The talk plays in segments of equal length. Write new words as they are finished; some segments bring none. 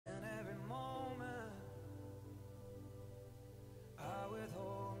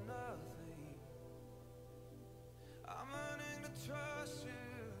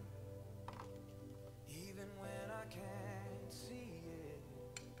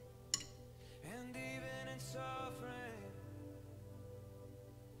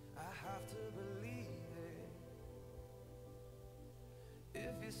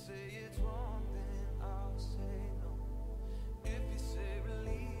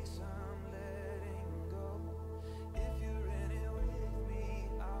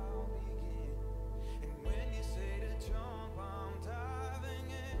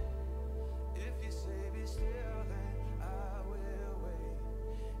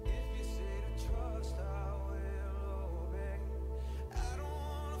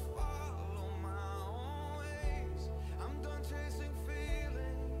I'm done chasing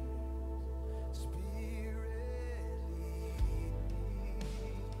feelings. Spirit,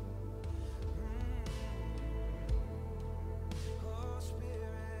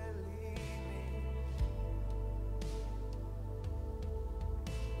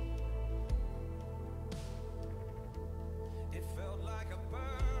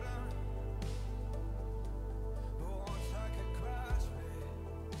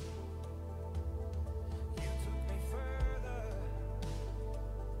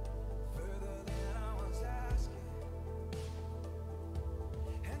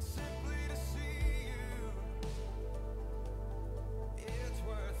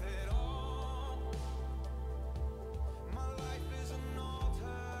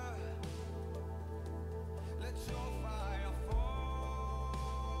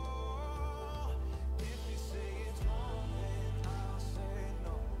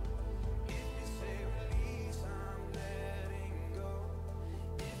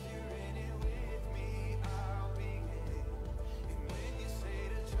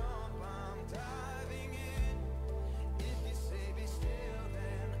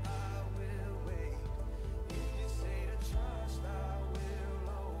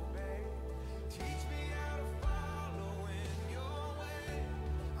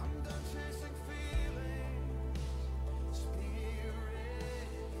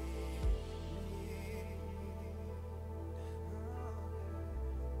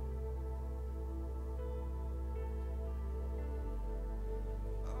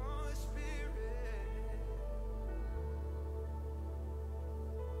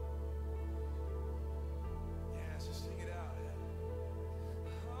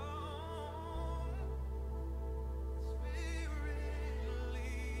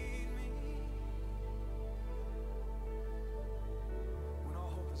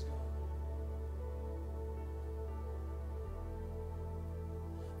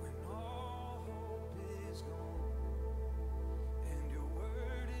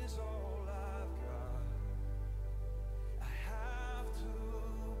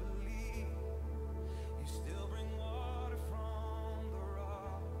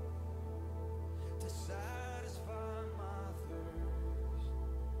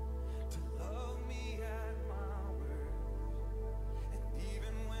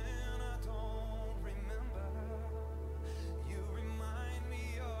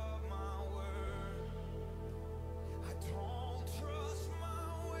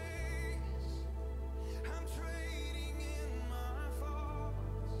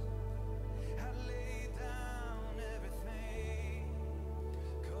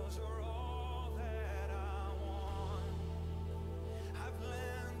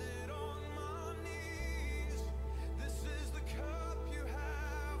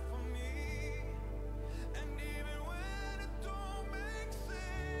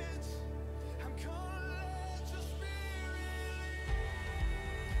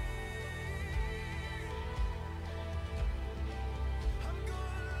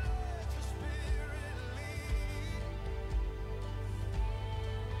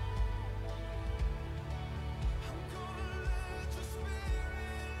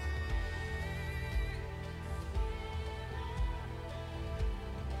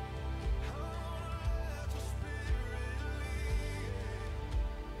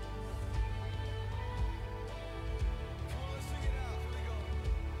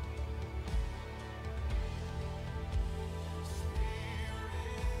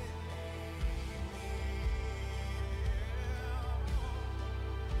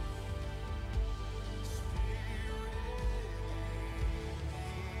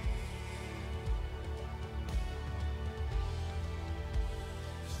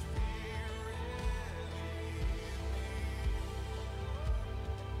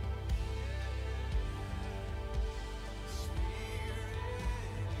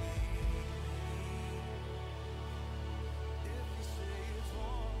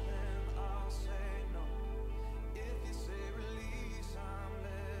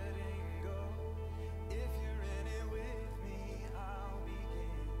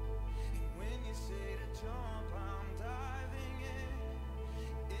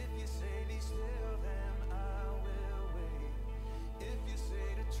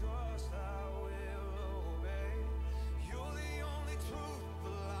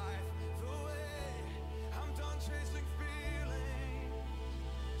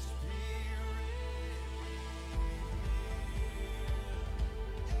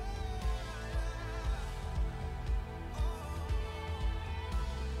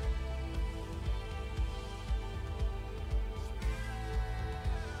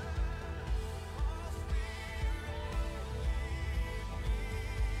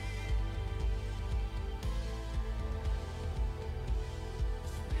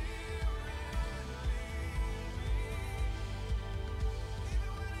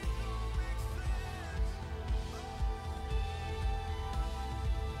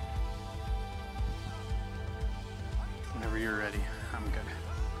 you're ready. I'm good.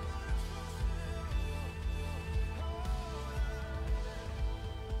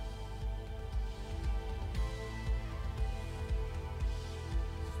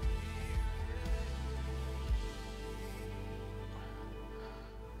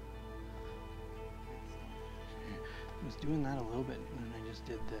 I was doing that a little bit, and then I just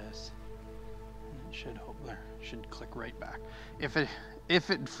did this. And it should click right back. If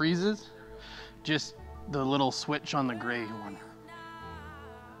it freezes, just the little switch on the gray one.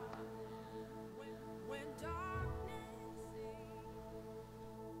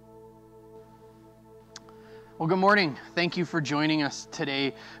 Well, good morning. Thank you for joining us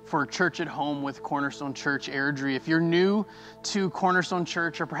today for Church at Home with Cornerstone Church Airdrie. If you're new to Cornerstone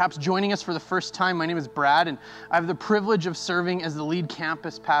Church or perhaps joining us for the first time, my name is Brad, and I have the privilege of serving as the lead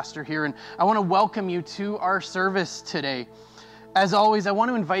campus pastor here, and I want to welcome you to our service today. As always, I want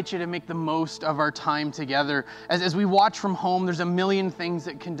to invite you to make the most of our time together. As we watch from home, there's a million things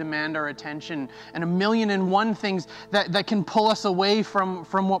that can demand our attention and a million and one things that can pull us away from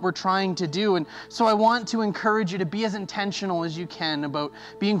what we're trying to do. And so I want to encourage you to be as intentional as you can about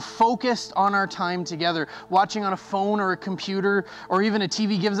being focused on our time together. Watching on a phone or a computer or even a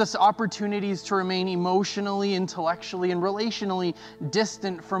TV gives us opportunities to remain emotionally, intellectually, and relationally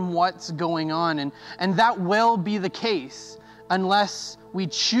distant from what's going on. And that will be the case unless we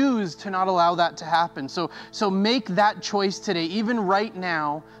choose to not allow that to happen. So make that choice today. Even right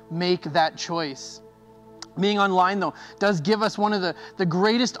now, make that choice. Being online, though, does give us one of the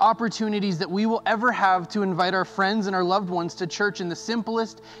greatest opportunities that we will ever have to invite our friends and our loved ones to church in the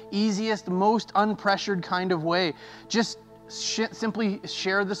simplest, easiest, most unpressured kind of way. Just simply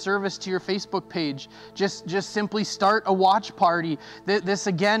share the service to your Facebook page. Just simply start a watch party. This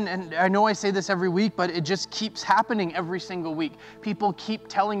again, and I know I say this every week, but it just keeps happening every single week. People keep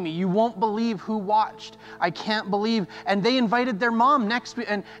telling me, you won't believe who watched. I can't believe. And they invited their mom next week,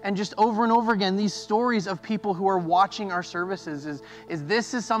 and just over and over again, these stories of people who are watching our services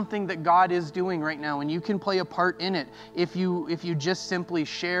this is something that God is doing right now, and you can play a part in it if you just simply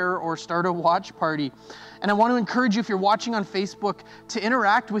share or start a watch party. And I want to encourage you, if you're watching on Facebook, to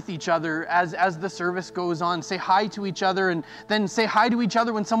interact with each other as the service goes on. Say hi to each other, and then say hi to each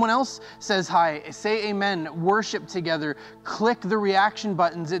other when someone else says hi. Say amen. Worship together. Click the reaction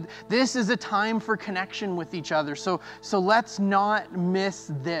buttons. This is a time for connection with each other. So let's not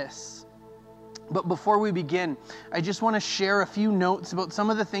miss this. But before we begin, I just want to share a few notes about some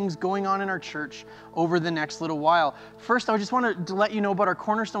of the things going on in our church over the next little while. First, I just wanted to let you know about our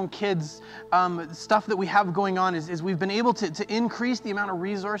Cornerstone Kids stuff that we have going on is we've been able to increase the amount of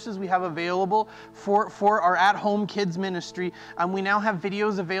resources we have available for our at-home kids ministry. We now have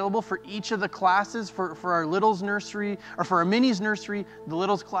videos available for each of the classes, for our littles nursery, or for our minis nursery, the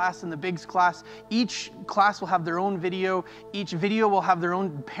littles class and the bigs class. Each class will have their own video. Each video will have their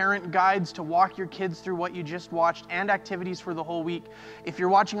own parent guides to walk your kids through what you just watched and activities for the whole week. If you're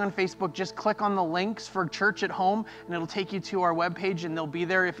watching on Facebook, just click on the links for Church at Home and it'll take you to our webpage and they'll be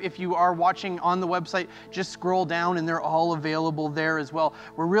there. If you are watching on the website, just scroll down and they're all available there as well.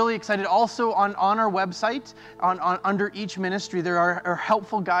 We're really excited. Also on our website, under each ministry, there are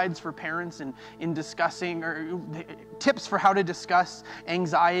helpful guides for parents in discussing or tips for how to discuss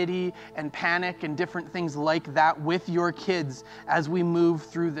anxiety and panic and different things like that with your kids as we move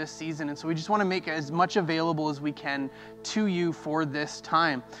through this season. And so we just want to make as much available as we can to you for this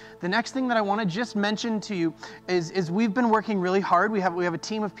time. The next thing that I want to just mention to you is we've been working really hard. We have a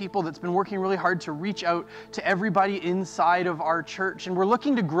team of people that's been working really hard to reach out to everybody inside of our church, and we're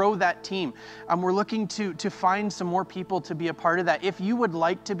looking to grow that team. We're looking to find some more people to be a part of that. If you would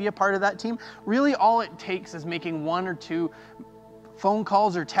like to be a part of that team, really all it takes is making 1 or 2 phone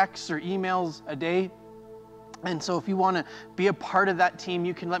calls or texts or emails a day. And so if you want to be a part of that team,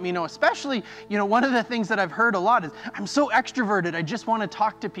 you can let me know. Especially, one of the things that I've heard a lot is, I'm so extroverted, I just want to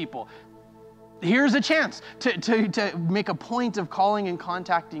talk to people. Here's a chance to make a point of calling and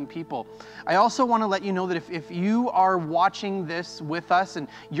contacting people. I also want to let you know that if you are watching this with us and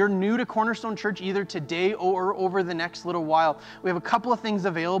you're new to Cornerstone Church either today or over the next little while, we have a couple of things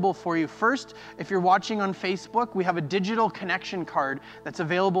available for you. First, if you're watching on Facebook, we have a digital connection card that's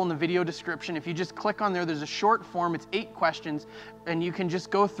available in the video description. If you just click on there's a short form, it's 8 questions, and you can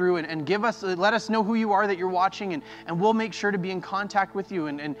just go through and let us know who you are that you're watching, and we'll make sure to be in contact with you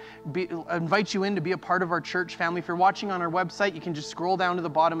and invite you in to be a part of our church family. If you're watching on our website, you can just scroll down to the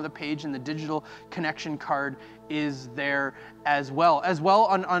bottom of the page and the digital connection card is there as well.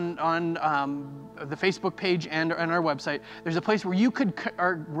 On the Facebook page and our website, there's a place where you could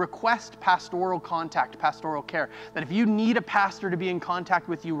request pastoral contact, pastoral care. That if you need a pastor to be in contact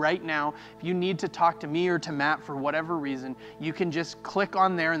with you right now, if you need to talk to me or to Matt for whatever reason, you can just click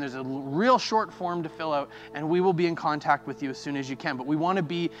on there, and there's a real short form to fill out, and we will be in contact with you as soon as you can. But we want to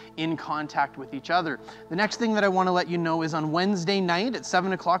be in contact with each other. The next thing that I want to let you know is on Wednesday night at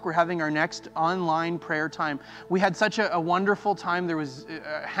 7 o'clock, we're having our next online prayer time. We had such a wonderful time. There was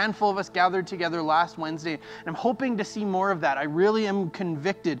a handful of us gathered together last Wednesday, and I'm hoping to see more of that. I really am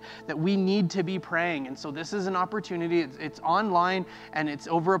convicted that we need to be praying, and so this is an opportunity. It's online, and it's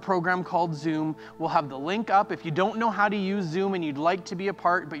over a program called Zoom. We'll have the link up. If you don't know how to use Zoom and you'd like to be a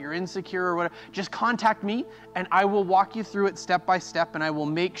part, but you're insecure or whatever, just contact me, and I will walk you through it step by step, and I will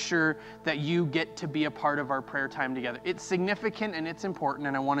make sure that you get to be a part of our prayer time together. It's significant and it's important,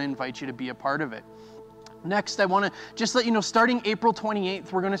 and I want to invite you to be a part of it. Next, I want to just let you know, starting April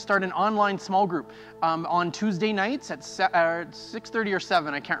 28th, we're going to start an online small group on Tuesday nights at 6:30 or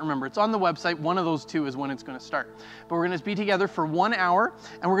 7. I can't remember. It's on the website. One of those two is when it's going to start. But we're going to be together for 1 hour,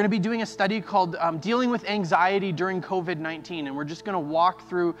 and we're going to be doing a study called Dealing with Anxiety During COVID-19. And we're just going to walk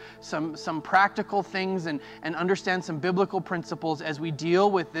through some practical things and understand some biblical principles as we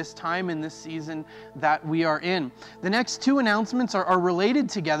deal with this time in this season that we are in. The next two announcements are related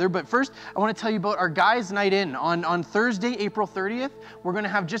together, but first, I want to tell you about our Guys Night In. On Thursday, April 30th, we're going to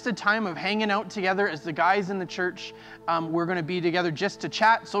have just a time of hanging out together as the guys in the church. We're going to be together just to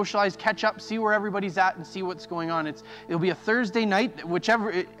chat, socialize, catch up, see where everybody's at, and see what's going on. It'll be a Thursday night,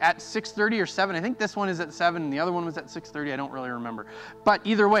 whichever, at 6:30 or 7. I think this one is at 7, and the other one was at 6:30. I don't really remember. But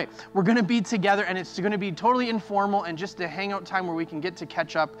either way, we're going to be together, and it's going to be totally informal and just a hangout time where we can get to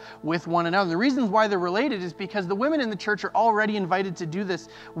catch up with one another. And the reasons why they're related is because the women in the church are already invited to do this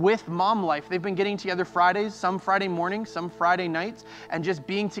with Mom Life. They've been getting together Fridays, some Friday mornings, some Friday nights, and just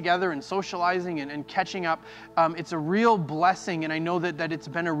being together and socializing and catching up. It's a real blessing, and I know that it's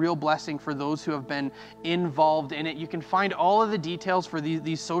been a real blessing for those who have been involved in it. You can find all of the details for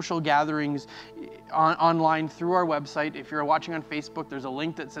these social gatherings online through our website. If you're watching on Facebook, there's a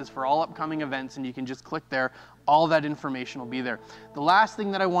link that says for all upcoming events, and you can just click there. All that information will be there. The last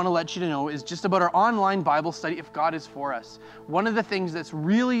thing that I want to let you know is just about our online Bible study, If God is For Us. One of the things that's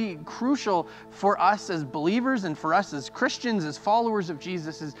really crucial for us as believers and for us as Christians, as followers of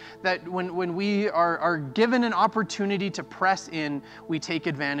Jesus, is that when we are given an opportunity to press in, we take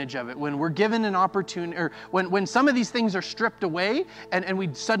advantage of it. When we're given an opportunity, or when some of these things are stripped away and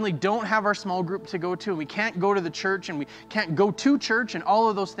we suddenly don't have our small group to go to, and we can't go to the church, and we can't go to church, and all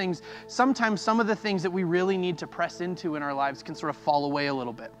of those things, sometimes some of the things that we really need to press into in our lives can sort of fall away a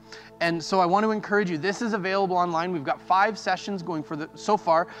little bit. And so I want to encourage you, this is available online. We've got 5 sessions going so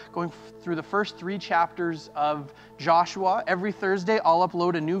far, going through the first 3 chapters of Joshua. Every Thursday, I'll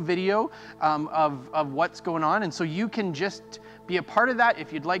upload a new video of what's going on. And so you can just be a part of that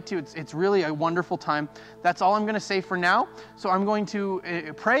if you'd like to. It's really a wonderful time. That's all I'm going to say for now. So I'm going to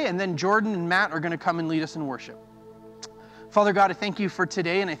pray, and then Jordan and Matt are going to come and lead us in worship. Father God, I thank you for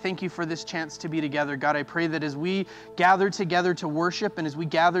today, and I thank you for this chance to be together. God, I pray that as we gather together to worship and as we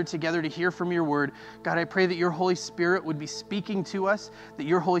gather together to hear from your word, God, I pray that your Holy Spirit would be speaking to us, that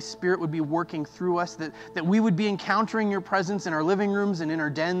your Holy Spirit would be working through us, that we would be encountering your presence in our living rooms and in our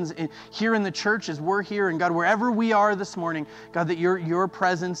dens, and here in the church as we're here. And God, wherever we are this morning, God, that your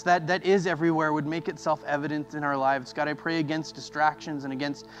presence that is everywhere would make itself evident in our lives. God, I pray against distractions and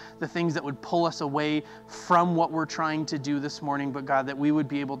against the things that would pull us away from what we're trying to do this morning, but God, that we would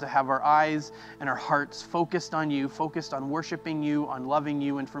be able to have our eyes and our hearts focused on you, focused on worshiping you, on loving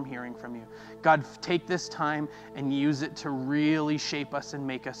you, and from hearing from you. God, take this time and use it to really shape us and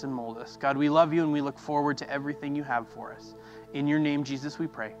make us and mold us. God, we love you and we look forward to everything you have for us. In your name, Jesus, we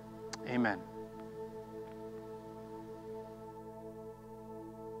pray. Amen.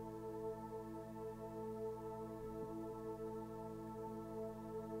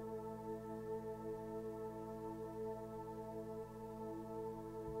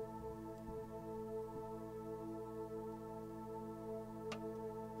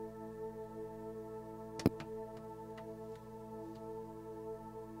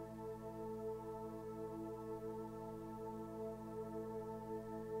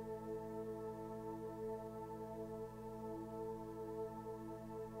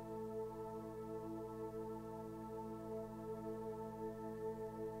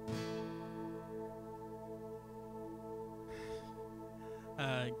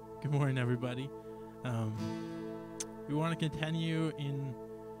 Good morning, everybody. We want to continue in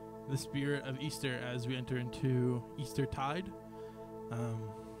the spirit of Easter as we enter into Eastertide, the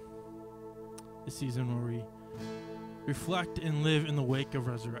season where we reflect and live in the wake of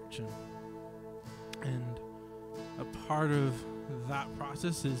resurrection. And a part of that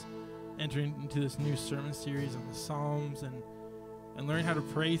process is entering into this new sermon series on the Psalms and learning how to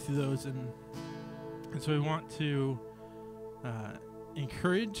pray through those. And so we want to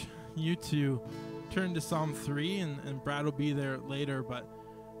encourage you to turn to Psalm 3, and Brad will be there later, but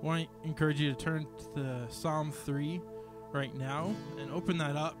I want to encourage you to turn to Psalm 3 right now and open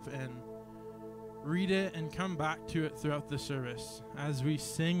that up and read it and come back to it throughout the service. As we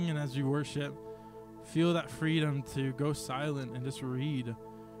sing and as we worship, feel that freedom to go silent and just read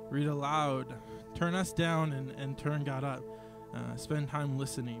aloud, turn us down and turn God up, spend time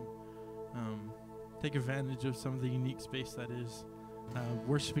listening, take advantage of some of the unique space that is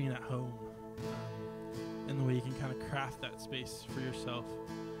worshiping at home, and the way you can kind of craft that space for yourself.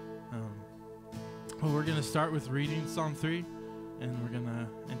 Well, we're going to start with reading Psalm 3, and we're going to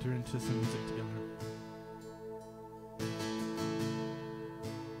enter into some music together.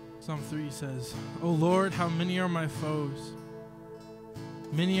 Psalm 3 says, "O Lord, how many are my foes?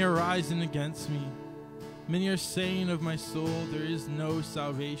 Many are rising against me. Many are saying of my soul, there is no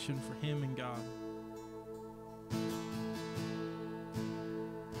salvation for him in God.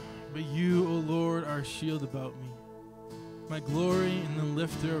 But you, O Lord, are a shield about me, my glory and the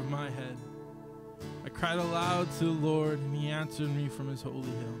lifter of my head. I cried aloud to the Lord, and he answered me from his holy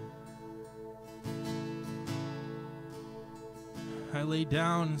hill. I lay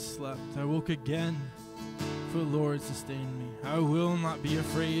down and slept. I woke again, for the Lord sustained me. I will not be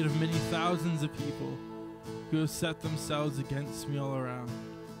afraid of many thousands of people who have set themselves against me all around.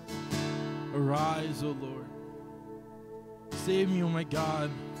 Arise, O Lord. Save me, O my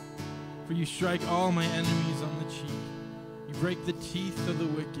God, for you strike all my enemies on the cheek. You break the teeth of the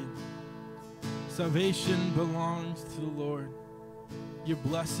wicked. Salvation belongs to the Lord. Your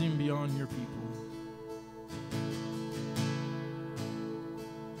blessing be on your people.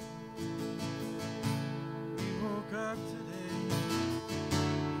 We woke up today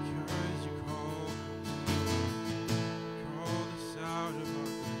because you called us out of our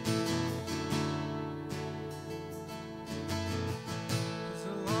place. 'Cause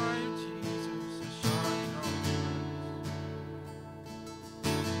the light of Jesus has shined on us.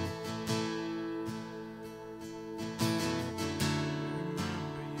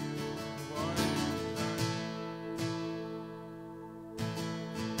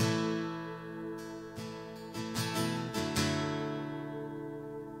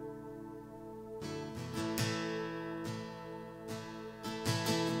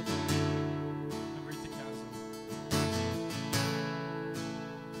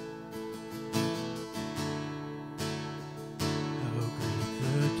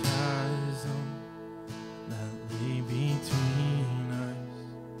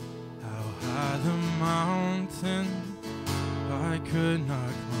 I could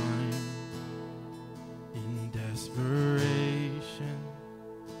not climb. In desperation,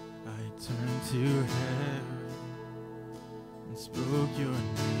 I turned to heaven and spoke your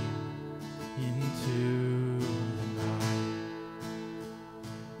name into the night.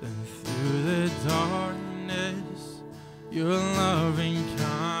 Then through the darkness, your loving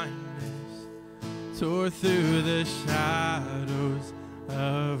kindness tore through the shadows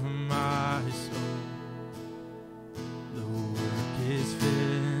of my soul. The work is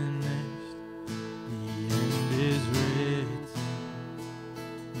finished, the end is written,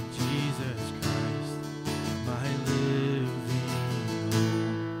 in Jesus Christ, my living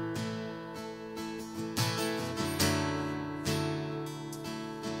hope.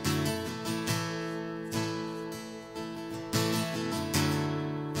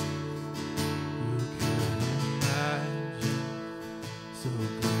 Who could imagine so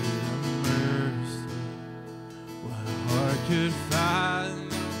great a mercy? What heart could fathom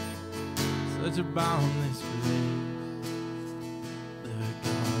such a boundless grace? The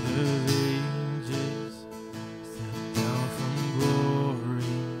God of ages stepped down from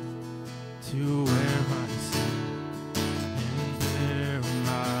glory to wear my sin and bear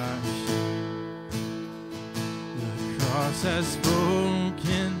my shame. The cross has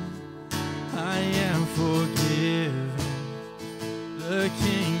spoken, I am forgiven. The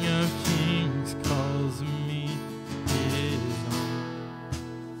King of Kings calls me his own.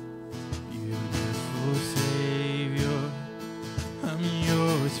 Beautiful Savior, I'm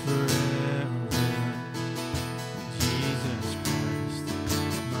yours forever. Jesus Christ,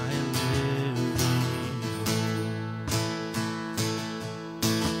 my living hope.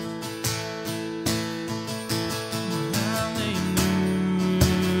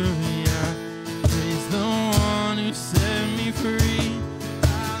 Hallelujah, praise the one who set me free.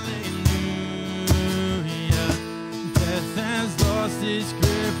 Hallelujah, death has lost its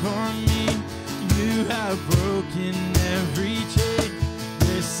grip on me. You have broken every chain.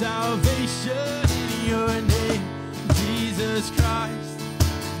 There's salvation in your name, Jesus Christ,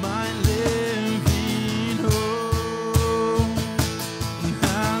 my living hope.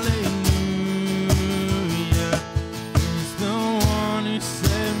 Hallelujah, there's no one who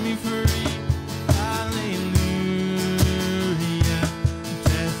set me free. Hallelujah,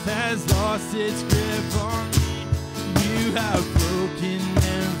 death has lost its grip on me. You have broken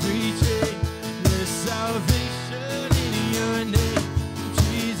every chain. There's salvation in your name,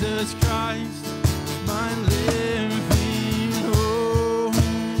 Jesus Christ, my living hope.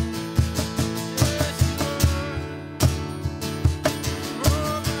 Yes, Lord.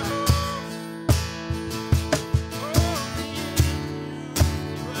 Oh, my hope. Only in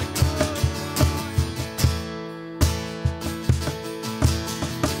you I go.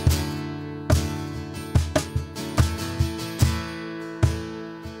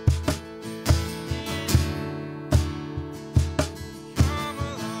 Come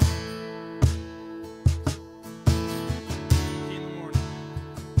along. In the morning.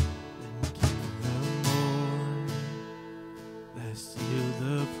 Then came the morning that sealed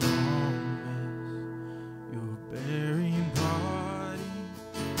the promise. Your bearing body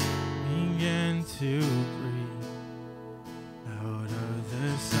began to breathe out of the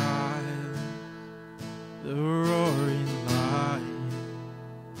silence. The roaring lion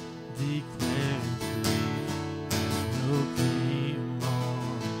declared grief has no claim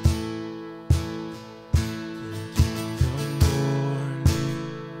on. Then came the morning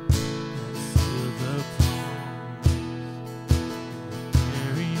that sealed the promise.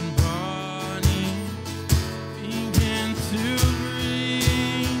 Bearing body began to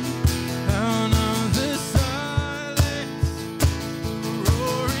breathe out of the silence. The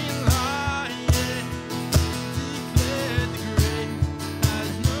roaring lion declared the grave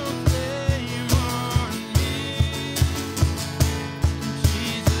has no claim on me.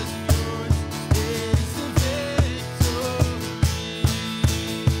 Jesus, yours is the victory.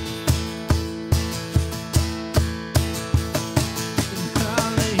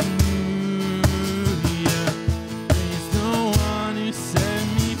 Hallelujah, there's no one who set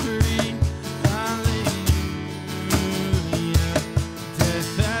me free. Hallelujah,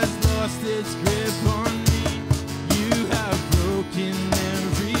 death has lost its grip on me. You have broken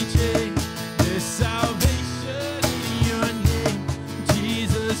every chain. There's salvation in your name,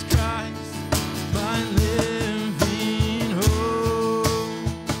 Jesus Christ, my living hope.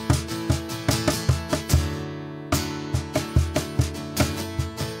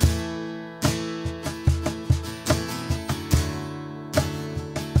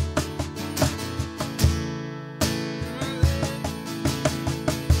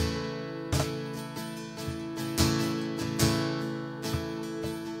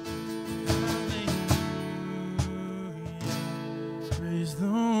 Hallelujah, praise the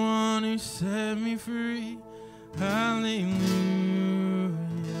one who set me free. Hallelujah,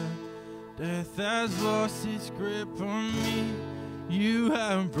 death has lost its grip on me. You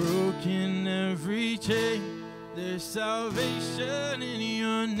have broken every chain. There's salvation in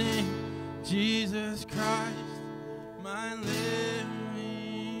your name, Jesus Christ, my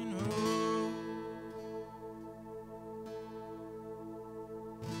living hope.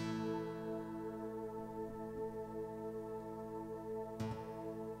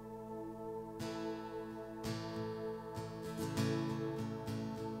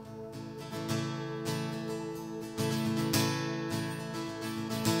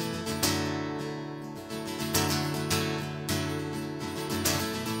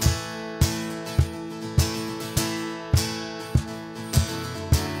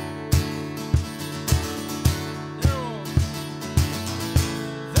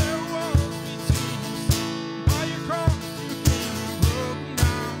 There was between us. By your cross you came broken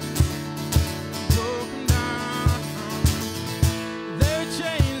down. There are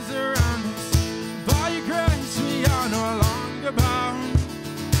chains around us. By your grace we are no longer bound.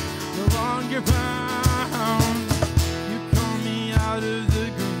 You call me out of the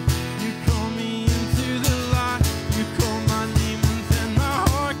grave. You call me into the light. You called my name and then my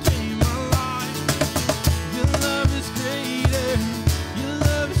heart came alive. Your love is greater. Your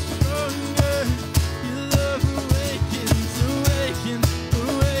love is stronger. Your love awakens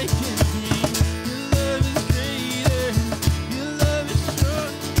me. Your love is greater. Your love is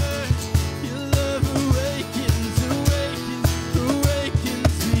stronger. Your love awakens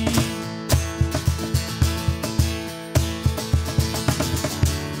me.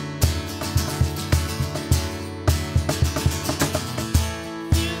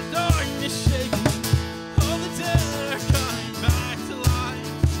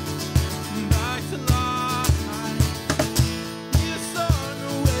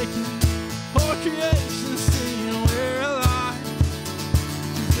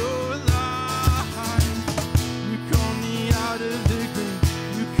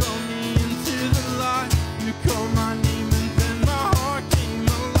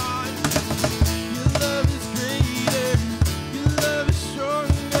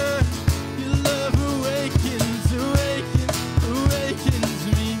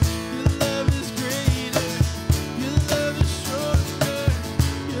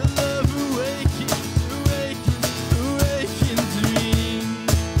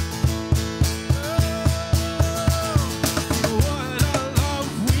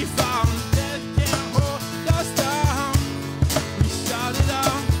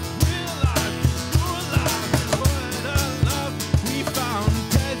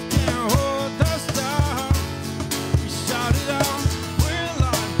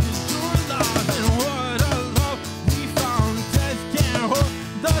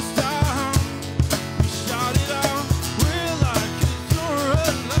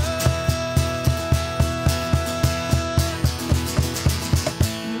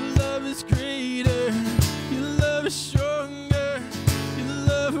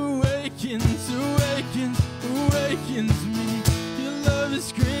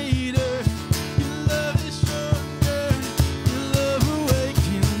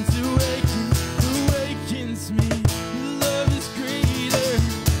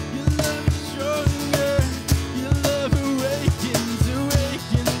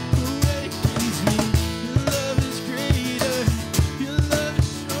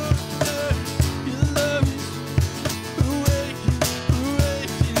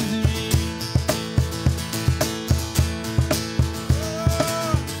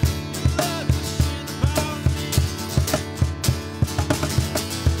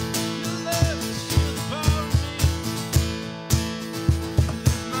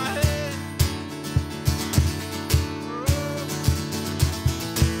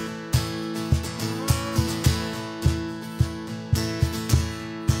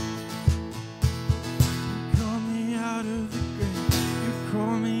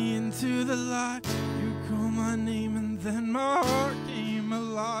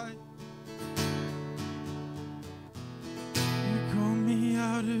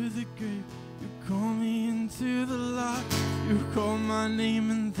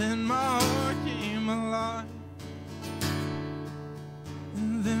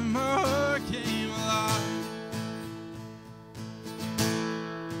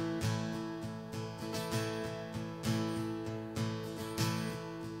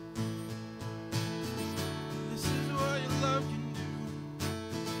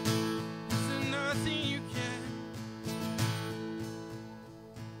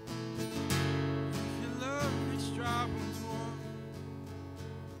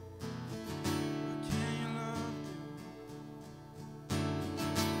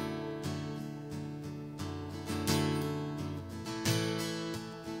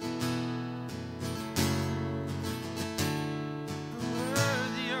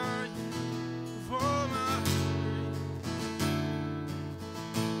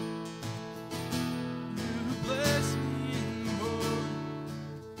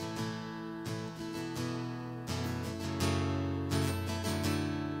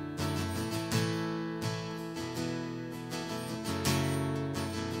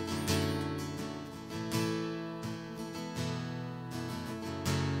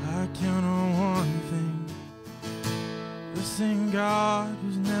 Sing God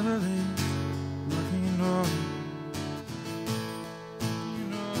who's never late, working all.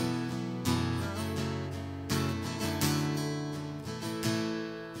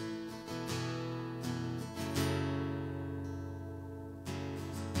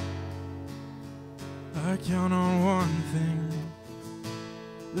 I count on one thing,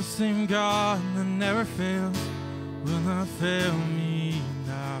 the same God that never fails will not fail me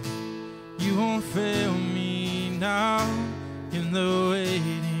now. You won't fail me now in the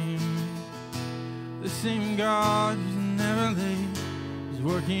waiting. The same God who's never late is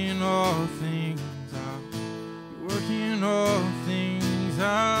working all things out. You're working all things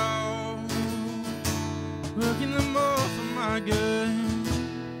out, working them all for my good.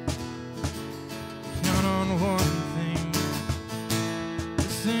 Count on one thing, the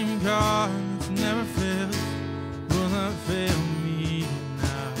same God that's never fails will not fail me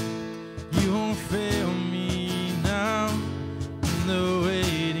now. You won't fail me now in the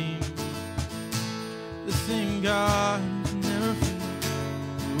waiting. The same God who's never failed,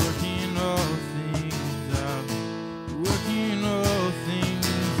 working all things out, working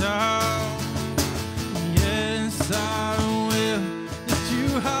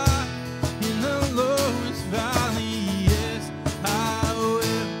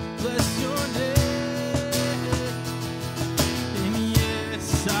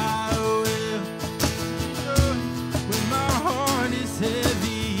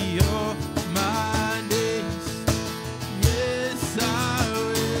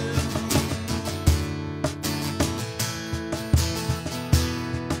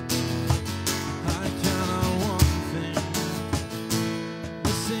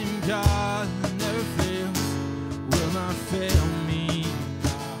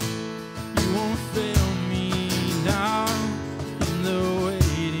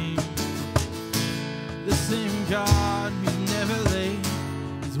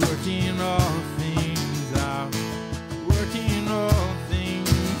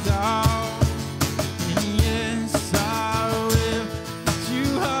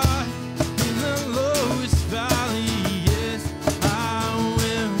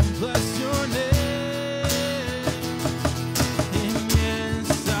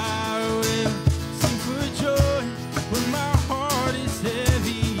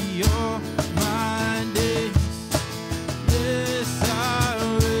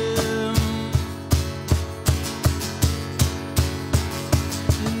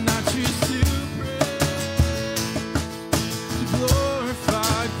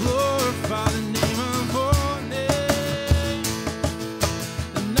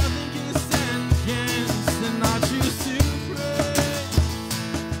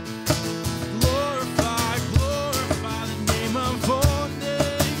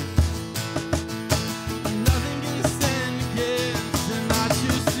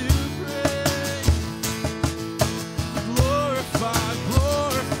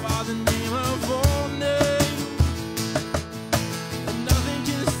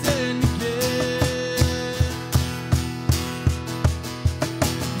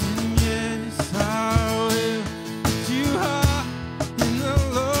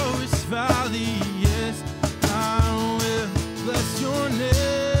your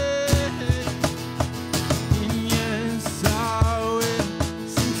name. And yes, I will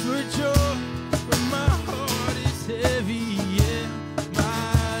sing for joy when my heart is heavy. Yeah,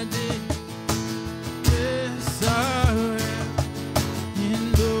 my day. Yes, I will. In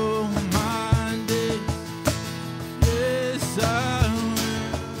all my days. Yes, I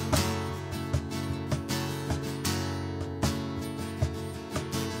will.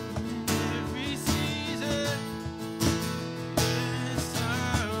 In every season. Yes, I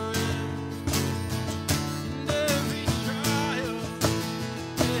will. In every trial.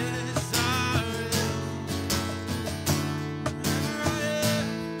 Yes, I will. Wherever I am.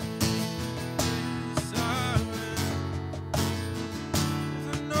 Yes, I will. 'Cause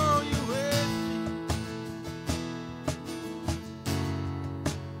I know you're with me.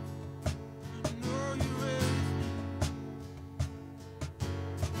 I know you're with me.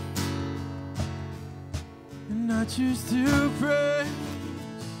 And I choose to praise,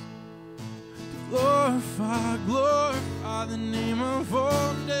 to glorify the name of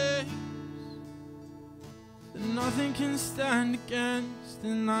all names that nothing can stand against.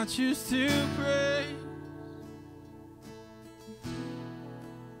 And I choose to praise.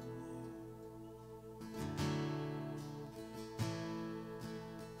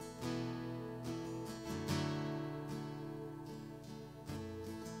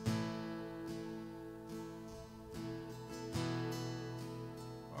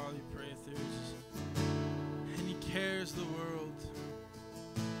 All you pray through is any cares of the world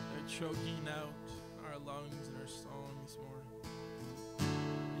they're choking out our lungs and our song this morning,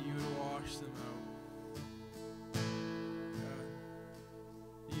 that you would wash them out. God,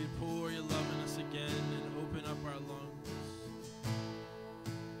 that you'd pour your love in us again and open up our lungs.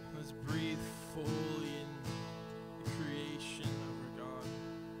 Let's breathe fully in the creation of our God,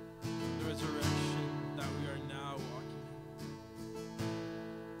 the resurrection that we are now walking in.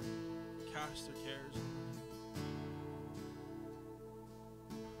 Cast our cares on you. We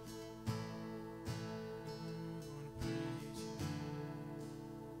want to praise you.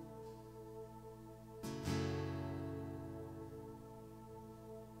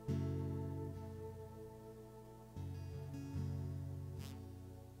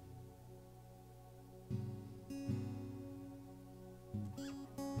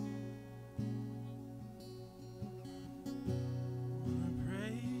 Wanna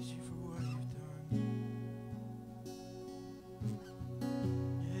praise you for what you've done.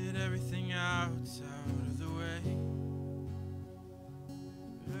 Get everything out of the way.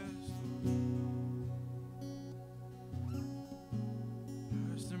 Yes, Lord.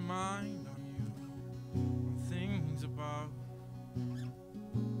 Cast their mind on you, on things above.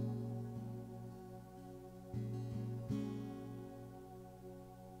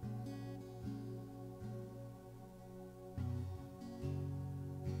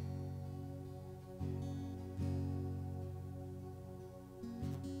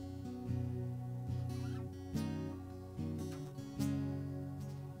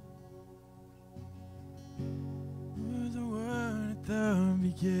 With the word at the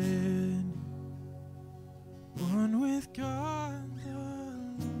beginning, one with God the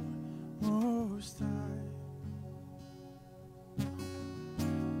Lord Most High.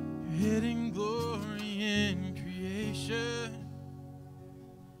 Your hidden glory in creation,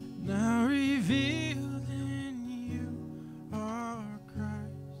 now revealed in you are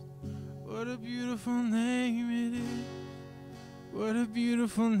Christ. What a beautiful name it is. What a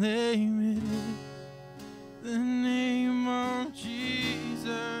beautiful name it is. The name of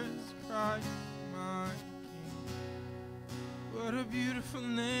Jesus Christ, my King. What a beautiful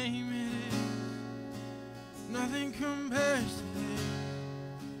name it is. Nothing compares to this.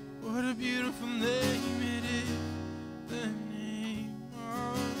 What a beautiful name it is. The name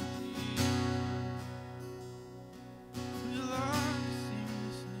of Jesus. We love to sing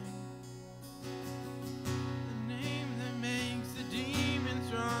this name. The name that makes the demons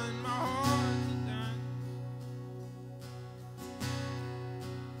run, my heart to dance.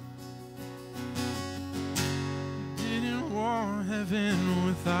 Didn't want heaven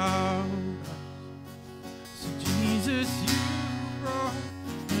without us. So Jesus, you brought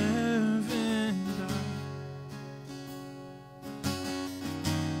heaven down.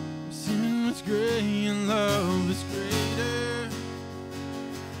 Sin was great and love was greater.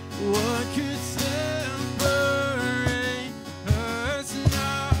 What could separate us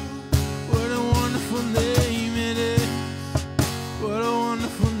now? What a wonderful name it is. What a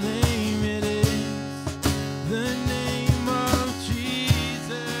wonderful name it is. The name of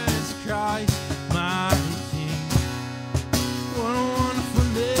Jesus Christ.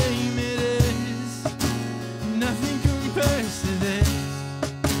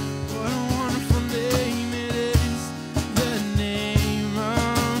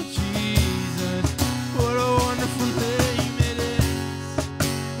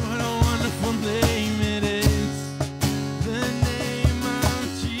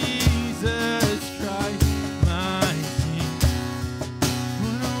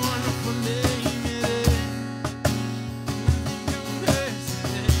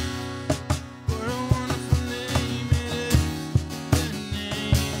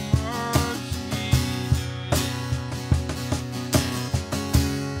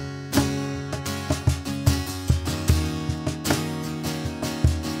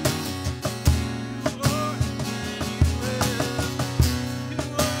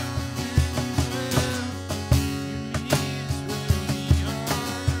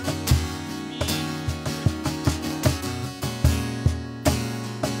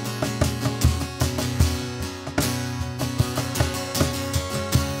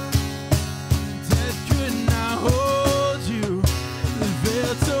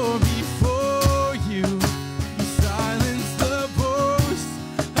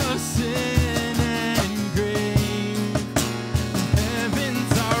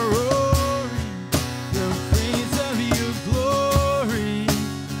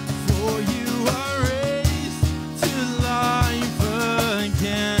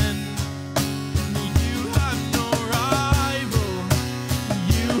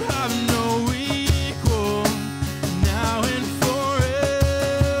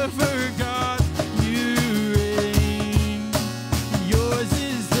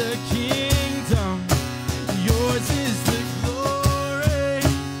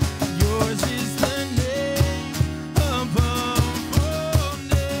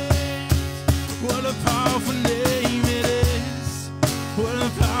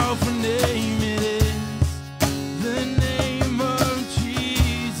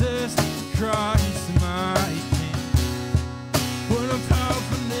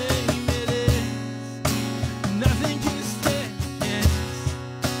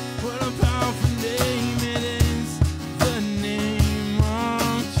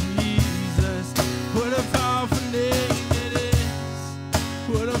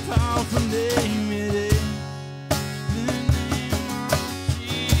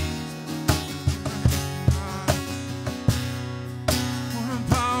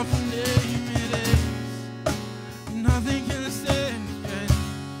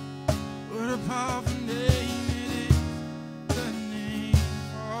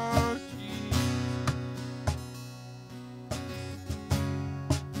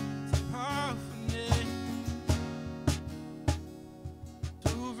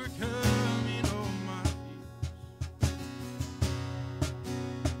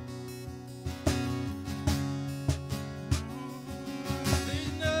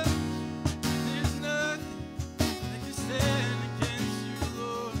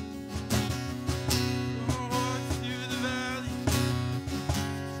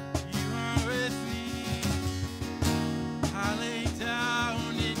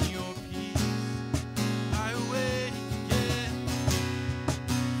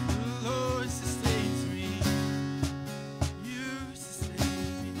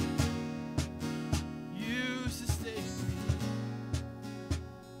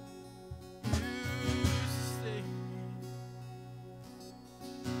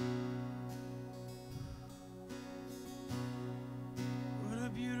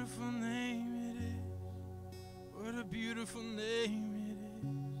 beautiful name it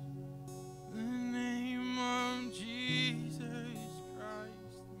is, the name of Jesus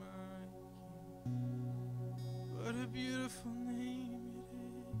Christ, my King. What a beautiful name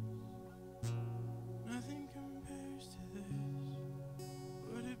it is. Nothing compares to this.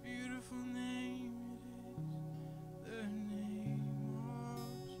 What a beautiful name it is, the name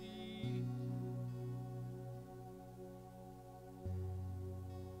of Jesus.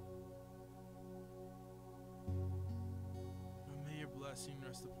 May your blessing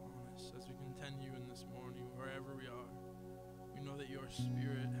rest upon us as we continue in this morning, wherever we are. We know that your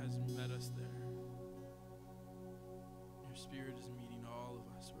Spirit has met us there. Your Spirit is meeting all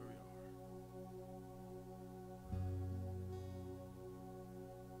of us where we are.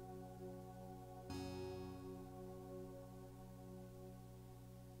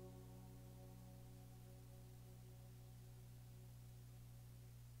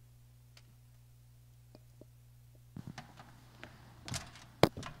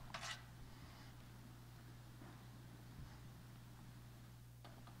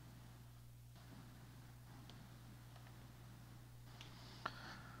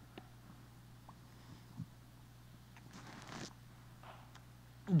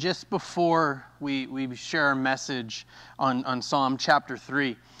 Just before we share our message on Psalm chapter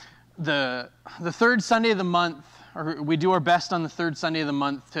 3, the third Sunday of the month, or we do our best on the third Sunday of the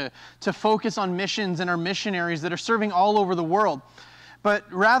month to focus on missions and our missionaries that are serving all over the world. But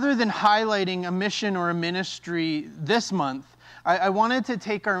rather than highlighting a mission or a ministry this month, I wanted to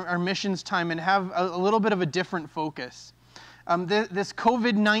take our missions time and have a little bit of a different focus. This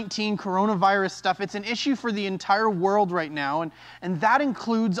COVID-19 coronavirus stuff, it's an issue for the entire world right now, and that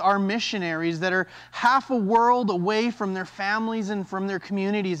includes our missionaries that are half a world away from their families and from their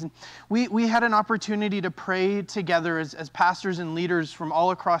communities. And we had an opportunity to pray together as pastors and leaders from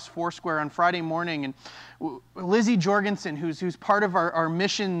all across Foursquare on Friday morning, and Lizzie Jorgensen, who's part of our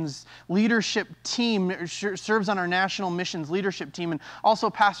missions leadership team, serves on our national missions leadership team, and also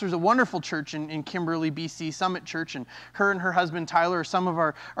pastors a wonderful church in Kimberley, BC, Summit Church, and her husband Tyler are some of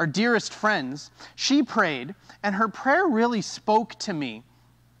our dearest friends. She prayed, and her prayer really spoke to me.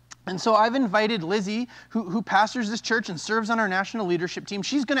 And so I've invited Lizzie, who pastors this church and serves on our national leadership team.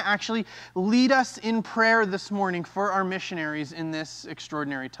 She's going to actually lead us in prayer this morning for our missionaries in this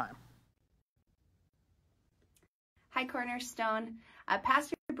extraordinary time. Hi, Cornerstone.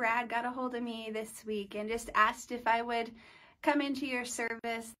 Pastor Brad got a hold of me this week and just asked if I would come into your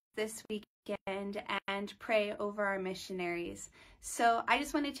service this weekend and pray over our missionaries. So I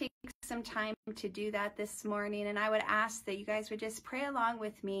just want to take some time to do that this morning, and I would ask that you guys would just pray along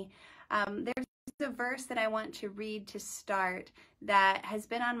with me. There's a verse that I want to read to start that has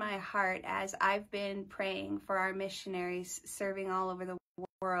been on my heart as I've been praying for our missionaries serving all over the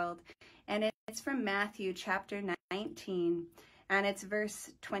world. And it's from Matthew chapter 19, and it's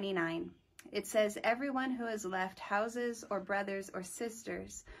verse 29. It says, "Everyone who has left houses or brothers or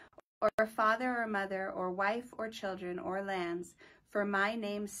sisters, or father or mother, or wife or children or lands, for my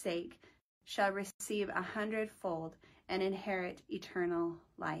name's sake, shall receive 100-fold and inherit eternal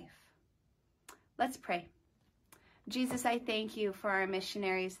life." Let's pray. Jesus, I thank you for our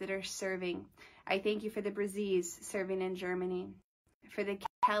missionaries that are serving. I thank you for the Brazils serving in Germany, for the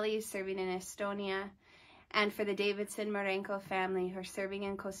Kellys serving in Estonia, and for the Davidson Marenko family who are serving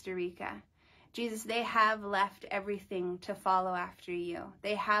in Costa Rica. Jesus, they have left everything to follow after you.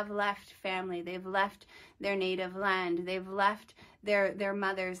 They have left family. They've left their native land. They've left their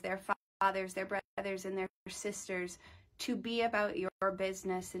mothers, their fathers, their brothers, and their sisters to be about your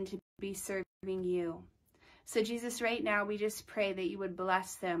business and to be serving you. So Jesus, right now, we just pray that you would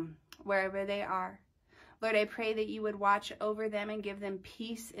bless them wherever they are. Lord, I pray that you would watch over them and give them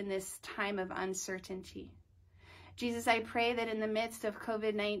peace in this time of uncertainty. Jesus, I pray that in the midst of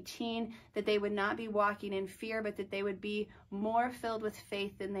COVID-19, that they would not be walking in fear, but that they would be more filled with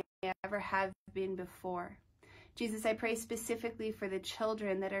faith than they ever have been before. Jesus, I pray specifically for the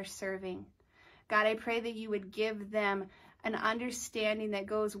children that are serving. God, I pray that you would give them an understanding that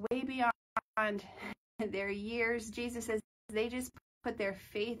goes way beyond their years. Jesus, as they just put their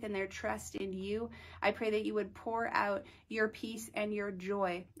faith and their trust in you, I pray that you would pour out your peace and your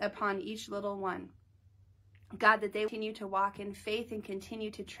joy upon each little one. God, that they continue to walk in faith and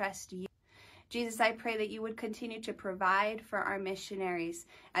continue to trust you. Jesus, I pray that you would continue to provide for our missionaries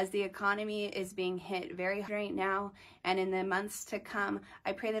as the economy is being hit very hard right now and in the months to come.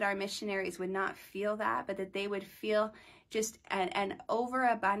 I pray that our missionaries would not feel that, but that they would feel just an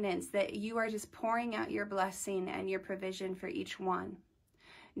overabundance, that you are just pouring out your blessing and your provision for each one.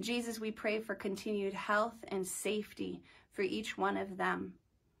 Jesus, we pray for continued health and safety for each one of them.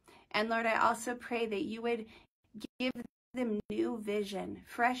 And Lord, I also pray that you would Give them new vision,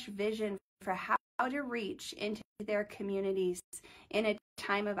 fresh vision for how to reach into their communities in a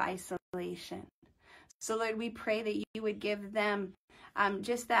time of isolation. So Lord, we pray that you would give them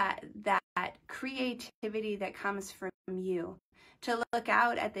just that creativity that comes from you, to look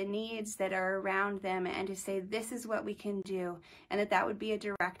out at the needs that are around them and to say, this is what we can do, and that would be a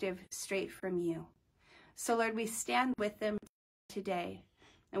directive straight from you. So Lord, we stand with them today,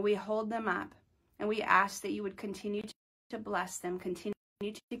 and we hold them up, and we ask that you would continue to bless them, continue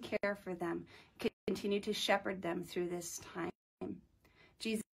to care for them, continue to shepherd them through this time.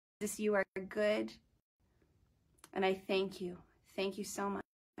 Jesus, you are good, and I thank you. Thank you so much,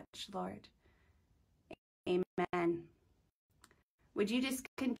 Lord. Amen. Would you just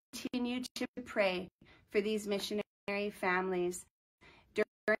continue to pray for these missionary families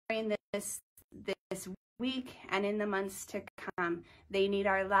during this week and in the months to come? They need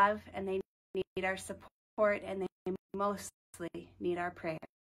our love, and they need our support, and they mostly need our prayers.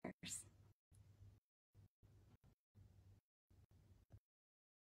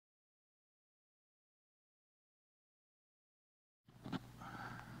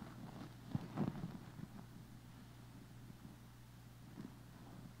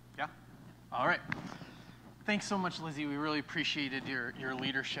 Yeah? All right. Thanks so much, Lizzie. We really appreciated your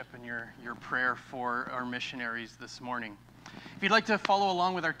leadership and your prayer for our missionaries this morning. If you'd like to follow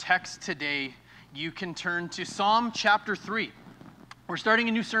along with our text today, you can turn to Psalm chapter 3. We're starting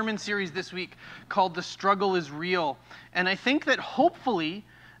a new sermon series this week called The Struggle is Real. And I think that hopefully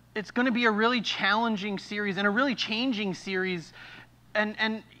it's going to be a really challenging series and a really changing series.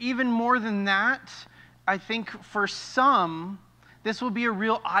 And even more than that, I think for some, this will be a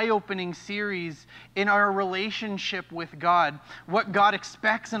real eye-opening series in our relationship with God. What God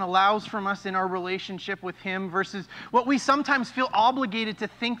expects and allows from us in our relationship with Him versus what we sometimes feel obligated to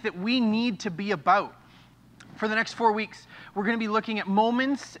think that we need to be about. For the next 4 weeks, we're going to be looking at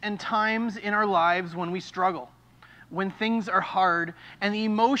moments and times in our lives when we struggle, when things are hard, and the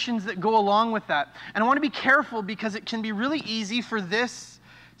emotions that go along with that. And I want to be careful because it can be really easy for this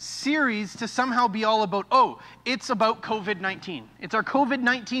series to somehow be all about, it's about COVID-19. It's our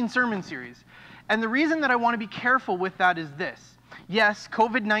COVID-19 sermon series. And the reason that I want to be careful with that is this. Yes,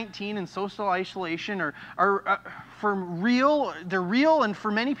 COVID-19 and social isolation are for real. They're real, and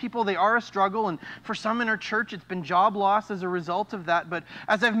for many people they are a struggle. And for some in our church, it's been job loss as a result of that. But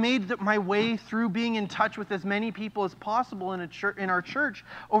as I've made my way through being in touch with as many people as possible in our church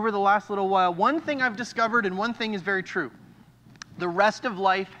over the last little while, one thing I've discovered, and one thing is very true: the rest of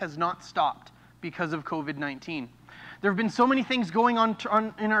life has not stopped because of COVID-19. There have been so many things going on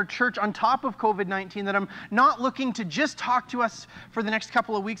in our church on top of COVID-19 that I'm not looking to just talk to us for the next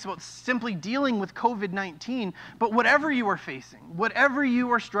couple of weeks about simply dealing with COVID-19, but whatever you are facing, whatever you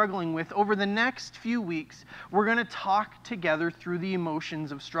are struggling with, over the next few weeks, we're going to talk together through the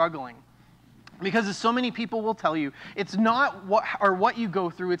emotions of struggling. Because as so many people will tell you, it's not what you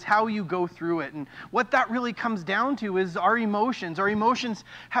go through, it's how you go through it. And what that really comes down to is our emotions. Our emotions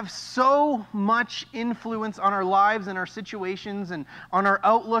have so much influence on our lives and our situations and on our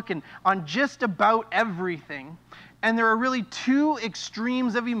outlook and on just about everything. And there are really two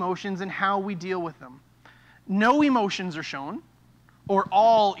extremes of emotions and how we deal with them. No emotions are shown, or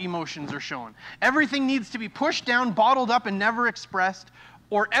all emotions are shown. Everything needs to be pushed down, bottled up, and never expressed,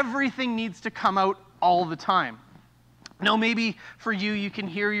 or everything needs to come out all the time. Now, maybe for you can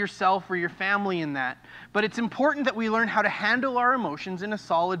hear yourself or your family in that, but it's important that we learn how to handle our emotions in a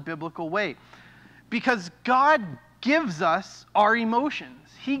solid biblical way. Because God gives us our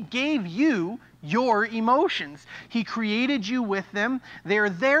emotions. He gave you your emotions. He created you with them. They're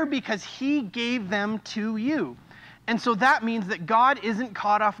there because He gave them to you. And so that means that God isn't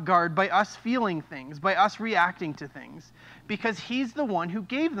caught off guard by us feeling things, by us reacting to things, because He's the one who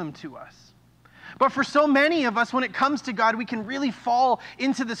gave them to us. But for so many of us, when it comes to God, we can really fall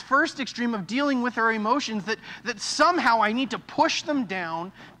into this first extreme of dealing with our emotions, that somehow I need to push them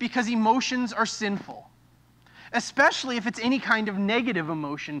down because emotions are sinful. Especially if it's any kind of negative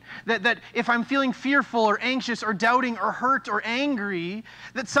emotion, that if I'm feeling fearful or anxious or doubting or hurt or angry,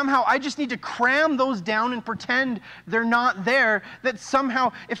 that somehow I just need to cram those down and pretend they're not there, that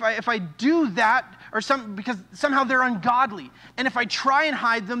somehow if I do that, because somehow they're ungodly, and if I try and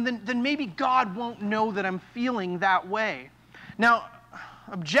hide them, then maybe God won't know that I'm feeling that way. Now,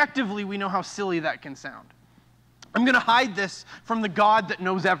 objectively, we know how silly that can sound. I'm going to hide this from the God that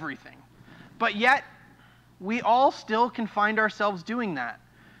knows everything. But yet, we all still can find ourselves doing that.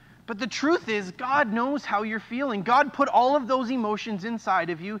 But the truth is, God knows how you're feeling. God put all of those emotions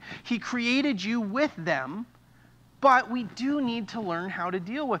inside of you. He created you with them, but we do need to learn how to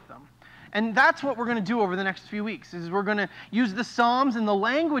deal with them. And that's what we're going to do over the next few weeks, is we're going to use the Psalms and the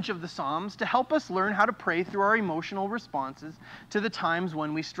language of the Psalms to help us learn how to pray through our emotional responses to the times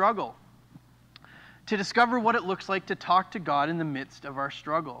when we struggle, to discover what it looks like to talk to God in the midst of our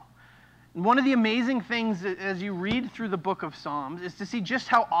struggle. And one of the amazing things as you read through the book of Psalms is to see just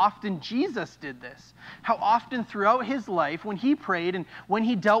how often Jesus did this. How often throughout his life, when he prayed and when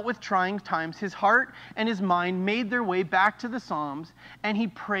he dealt with trying times, his heart and his mind made their way back to the Psalms, and he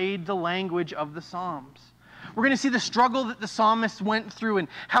prayed the language of the Psalms. We're going to see the struggle that the psalmist went through and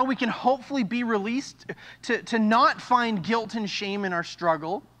how we can hopefully be released to not find guilt and shame in our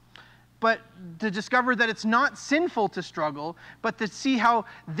struggle, but to discover that it's not sinful to struggle, but to see how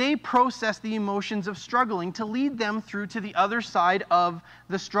they process the emotions of struggling to lead them through to the other side of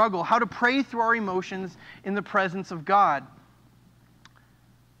the struggle, how to pray through our emotions in the presence of God.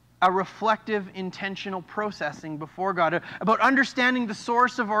 A reflective, intentional processing before God, about understanding the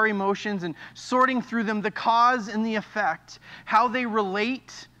source of our emotions and sorting through them, the cause and the effect, how they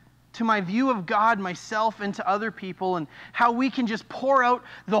relate to my view of God, myself, and to other people, and how we can just pour out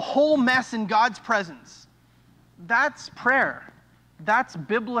the whole mess in God's presence. That's prayer. That's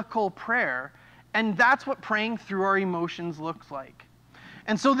biblical prayer. And that's what praying through our emotions looks like.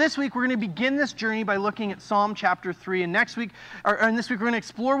 And so this week, we're going to begin this journey by looking at Psalm chapter 3. And this week, we're going to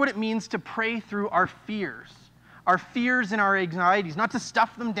explore what it means to pray through our fears and our anxieties, not to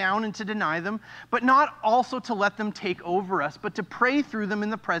stuff them down and to deny them, but not also to let them take over us, but to pray through them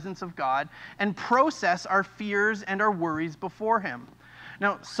in the presence of God and process our fears and our worries before him.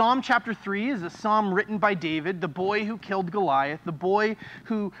 Now, Psalm chapter 3 is a psalm written by David, the boy who killed Goliath, the boy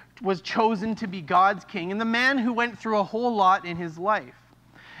who was chosen to be God's king, and the man who went through a whole lot in his life.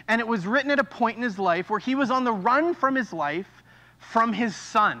 And it was written at a point in his life where he was on the run from his life from his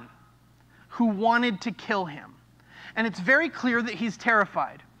son, who wanted to kill him. And it's very clear that he's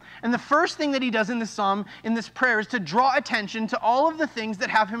terrified. And the first thing that he does in this psalm, in this prayer, is to draw attention to all of the things that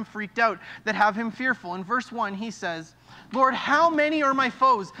have him freaked out, that have him fearful. In verse 1, he says, "Lord, how many are my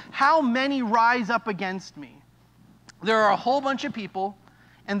foes? How many rise up against me?" There are a whole bunch of people,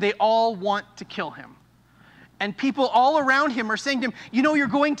 and they all want to kill him. And people all around him are saying to him, "You know, you're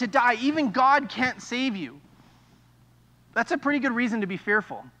going to die. Even God can't save you." That's a pretty good reason to be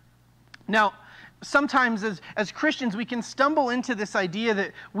fearful. Now, sometimes as Christians, we can stumble into this idea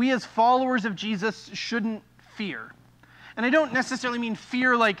that we as followers of Jesus shouldn't fear. And I don't necessarily mean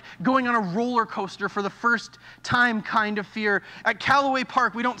fear like going on a roller coaster for the first time kind of fear. At Callaway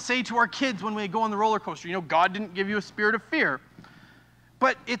Park, we don't say to our kids when we go on the roller coaster, you know, God didn't give you a spirit of fear.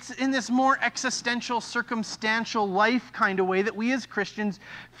 But it's in this more existential, circumstantial life kind of way that we as Christians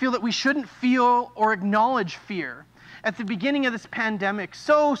feel that we shouldn't feel or acknowledge fear. At the beginning of this pandemic,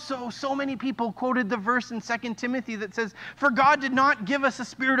 so many people quoted the verse in 2 Timothy that says, "For God did not give us a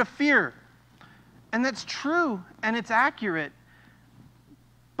spirit of fear." And that's true, and it's accurate.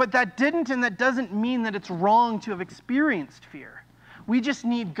 But that didn't and that doesn't mean that it's wrong to have experienced fear. We just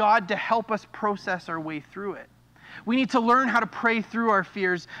need God to help us process our way through it. We need to learn how to pray through our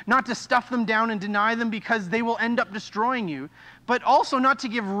fears, not to stuff them down and deny them because they will end up destroying you, but also not to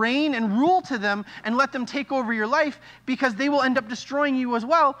give reign and rule to them and let them take over your life because they will end up destroying you as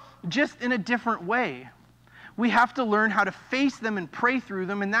well, just in a different way. We have to learn how to face them and pray through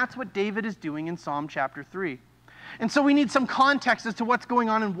them, and that's what David is doing in Psalm chapter 3. And so we need some context as to what's going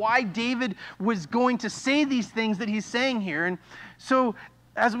on and why David was going to say these things that he's saying here. And so,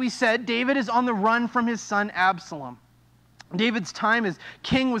 as we said, David is on the run from his son Absalom. David's time as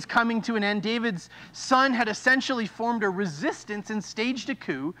king was coming to an end. David's son had essentially formed a resistance and staged a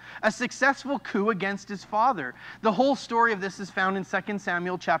coup, a successful coup against his father. The whole story of this is found in 2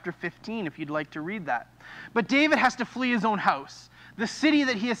 Samuel chapter 15, if you'd like to read that. But David has to flee his own house, the city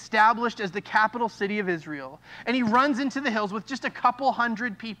that he established as the capital city of Israel. And he runs into the hills with just a couple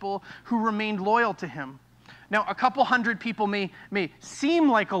hundred people who remained loyal to him. Now, a couple hundred people may seem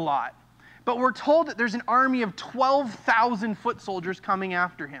like a lot, but we're told that there's an army of 12,000 foot soldiers coming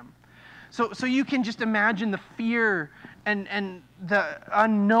after him. So you can just imagine the fear and the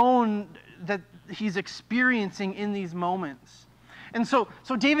unknown that he's experiencing in these moments. And so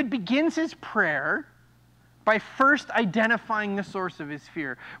David begins his prayer by first identifying the source of his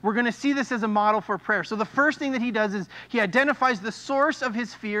fear. We're going to see this as a model for prayer. So the first thing that he does is he identifies the source of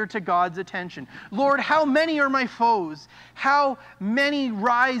his fear to God's attention. "Lord, how many are my foes? How many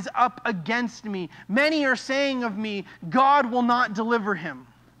rise up against me? Many are saying of me, God will not deliver him."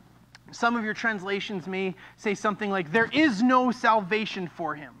 Some of your translations may say something like, "There is no salvation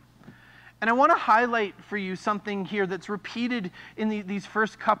for him." And I want to highlight for you something here that's repeated in these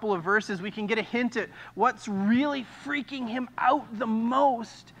first couple of verses. We can get a hint at what's really freaking him out the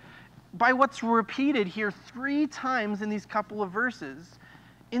most by what's repeated here 3 times in these couple of verses.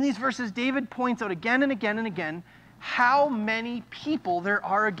 In these verses, David points out again and again and again how many people there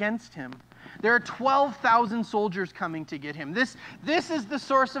are against him. There are 12,000 soldiers coming to get him. This is the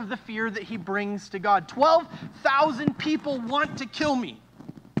source of the fear that he brings to God. 12,000 people want to kill me.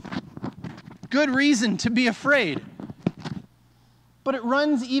 Good reason to be afraid. But it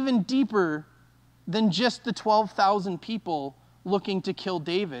runs even deeper than just the 12,000 people looking to kill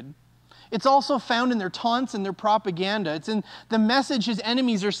David. It's also found in their taunts and their propaganda. It's in the message his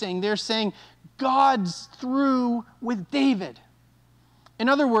enemies are saying. They're saying, God's through with David. In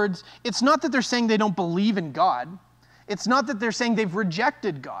other words, it's not that they're saying they don't believe in God. It's not that they're saying they've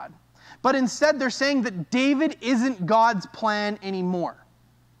rejected God. But instead, they're saying that David isn't God's plan anymore.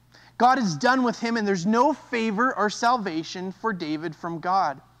 God is done with him, and there's no favor or salvation for David from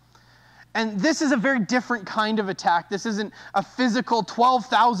God. And this is a very different kind of attack. This isn't a physical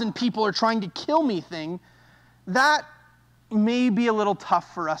 12,000 people are trying to kill me thing. That may be a little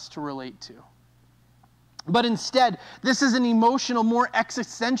tough for us to relate to. But instead, this is an emotional, more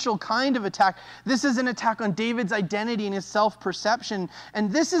existential kind of attack. This is an attack on David's identity and his self-perception.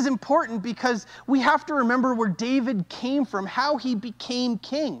 And this is important because we have to remember where David came from, how he became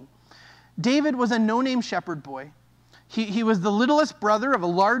king. David was a no-name shepherd boy. He was the littlest brother of a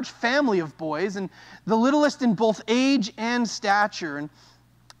large family of boys, and the littlest in both age and stature. And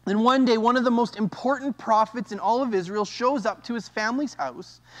then one day, one of the most important prophets in all of Israel shows up to his family's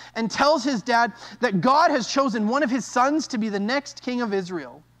house and tells his dad that God has chosen one of his sons to be the next king of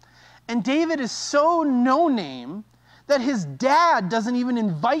Israel. And David is so no-name that his dad doesn't even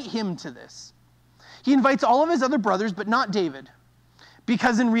invite him to this. He invites all of his other brothers, but not David.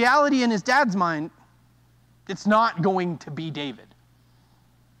 Because in reality, in his dad's mind, it's not going to be David.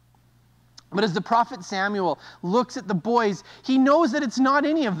 But as the prophet Samuel looks at the boys, he knows that it's not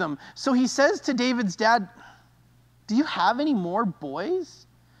any of them. So he says to David's dad, "Do you have any more boys?"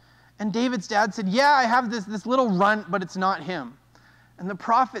 And David's dad said, "Yeah, I have this little runt, but it's not him." And the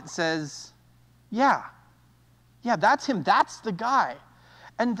prophet says, Yeah, that's him. That's the guy.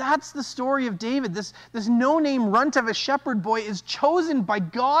 And that's the story of David. This no-name runt of a shepherd boy is chosen by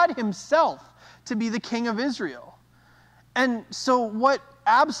God himself to be the king of Israel. And so what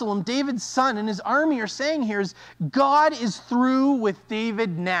Absalom, David's son, and his army are saying here is God is through with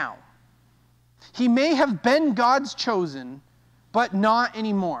David now. He may have been God's chosen, but not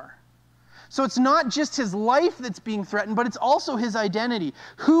anymore. So it's not just his life that's being threatened, but it's also his identity.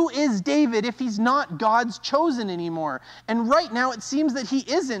 Who is David if he's not God's chosen anymore? And right now it seems that he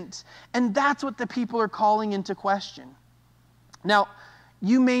isn't, and that's what the people are calling into question. Now,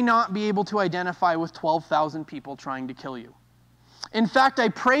 you may not be able to identify with 12,000 people trying to kill you. In fact, I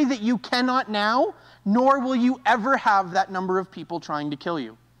pray that you cannot now, nor will you ever have that number of people trying to kill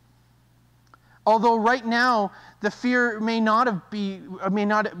you. Although right now, the fear may not be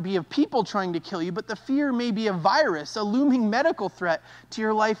of people trying to kill you, but the fear may be a virus, a looming medical threat to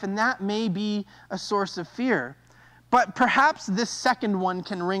your life, and that may be a source of fear. But perhaps this second one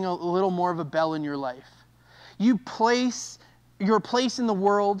can ring a little more of a bell in your life. Your place in the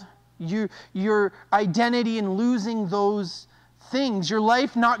world, your identity in losing those things, your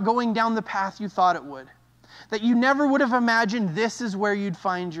life not going down the path you thought it would, that you never would have imagined this is where you'd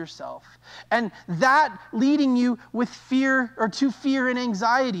find yourself. And that leading you with fear or to fear and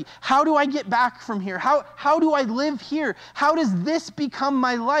anxiety. How do I get back from here? How do I live here? How does this become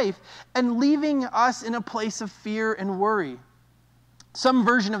my life? And leaving us in a place of fear and worry. Some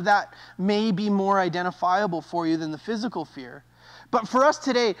version of that may be more identifiable for you than the physical fear. But for us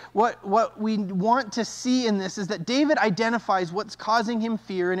today, what we want to see in this is that David identifies what's causing him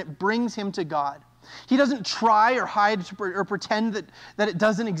fear and it brings him to God. He doesn't try or hide or pretend that it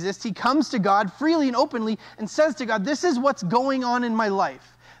doesn't exist. He comes to God freely and openly and says to God, this is what's going on in my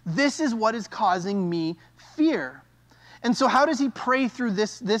life. This is what is causing me fear. And so how does he pray through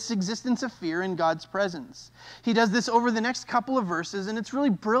this existence of fear in God's presence? He does this over the next couple of verses, and it's really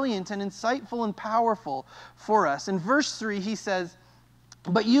brilliant and insightful and powerful for us. In verse 3, he says,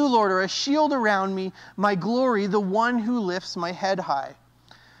 "But you, Lord, are a shield around me, my glory, the one who lifts my head high."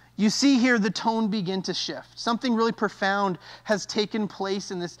 You see here the tone begin to shift. Something really profound has taken place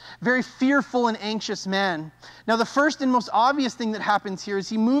in this very fearful and anxious man. Now, the first and most obvious thing that happens here is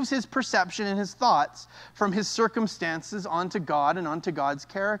he moves his perception and his thoughts from his circumstances onto God and onto God's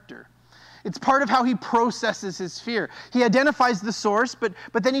character. It's part of how he processes his fear. He identifies the source, but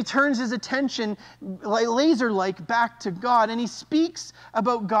then he turns his attention laser-like back to God, and he speaks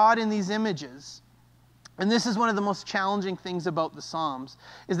about God in these images. And this is one of the most challenging things about the Psalms,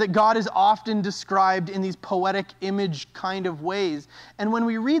 is that God is often described in these poetic image kind of ways. And when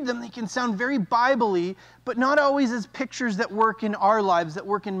we read them, they can sound very Bible-y, but not always as pictures that work in our lives, that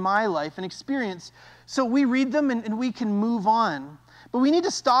work in my life and experience. So we read them and we can move on. But we need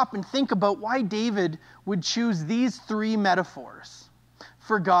to stop and think about why David would choose these three metaphors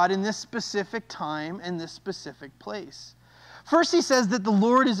for God in this specific time and this specific place. First, he says that the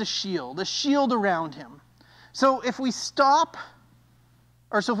Lord is a shield around him. So if we think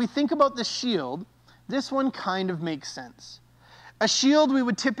about the shield, this one kind of makes sense. A shield we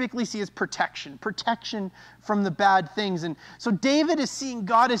would typically see as protection from the bad things. And so David is seeing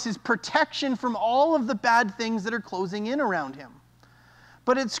God as his protection from all of the bad things that are closing in around him.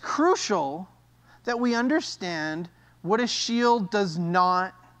 But it's crucial that we understand what a shield does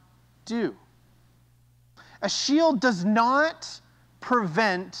not do. A shield does not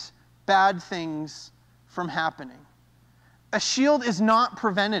prevent bad things from happening. A shield is not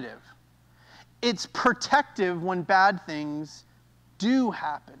preventative. It's protective when bad things do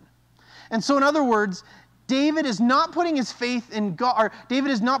happen. And so in other words, David is not putting his faith in God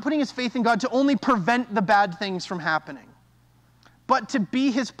to only prevent the bad things from happening, but to be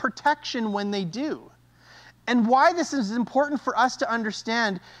his protection when they do. And why this is important for us to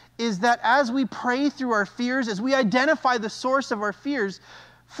understand is that as we pray through our fears, as we identify the source of our fears,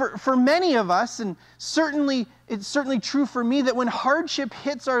 for many of us, and it's certainly true for me, that when hardship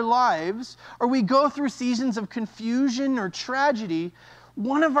hits our lives, or we go through seasons of confusion or tragedy,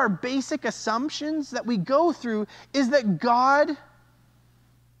 one of our basic assumptions that we go through is that God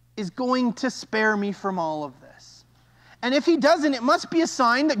is going to spare me from all of this. And if he doesn't, it must be a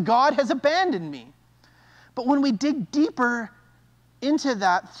sign that God has abandoned me. But when we dig deeper into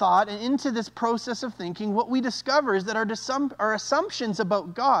that thought and into this process of thinking, what we discover is that our assumptions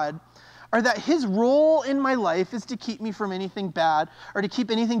about God are that his role in my life is to keep me from anything bad, or to keep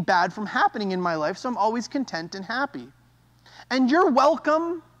anything bad from happening in my life, so I'm always content and happy. And you're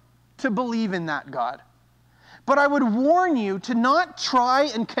welcome to believe in that God. But I would warn you to not try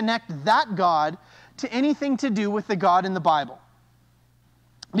and connect that God to anything to do with the God in the Bible.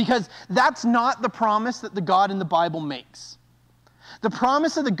 Because that's not the promise that the God in the Bible makes. The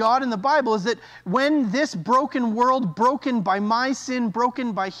promise of the God in the Bible is that when this broken world, broken by my sin,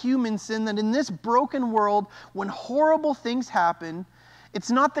 broken by human sin, that in this broken world, when horrible things happen, it's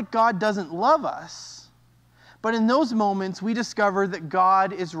not that God doesn't love us, but in those moments we discover that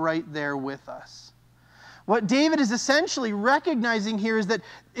God is right there with us. What David is essentially recognizing here is that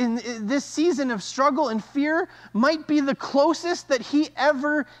in this season of struggle and fear might be the closest that he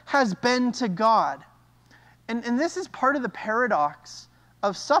ever has been to God. And this is part of the paradox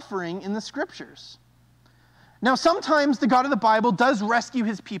of suffering in the Scriptures. Now, sometimes the God of the Bible does rescue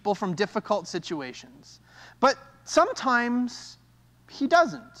his people from difficult situations, but sometimes he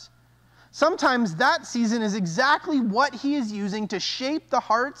doesn't. Sometimes that season is exactly what he is using to shape the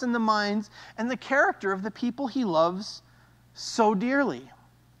hearts and the minds and the character of the people he loves so dearly.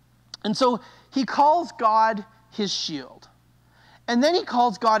 And so he calls God his shield. And then he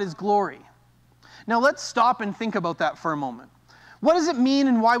calls God his glory. Now let's stop and think about that for a moment. What does it mean,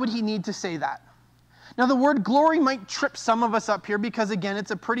 and why would he need to say that? Now the word glory might trip some of us up here because, again,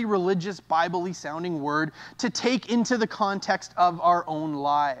 it's a pretty religious, Bible-y sounding word to take into the context of our own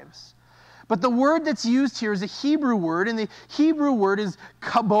lives. But the word that's used here is a Hebrew word, and the Hebrew word is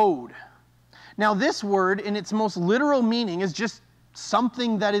kabod. Now this word, in its most literal meaning, is just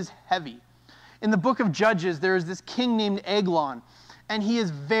something that is heavy. In the book of Judges, there is this king named Eglon, and he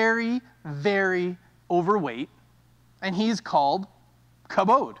is very, very overweight, and he's called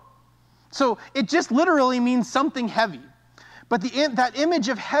kabod. So it just literally means something heavy. But that image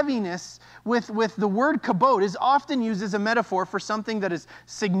of heaviness with the word kabod is often used as a metaphor for something that is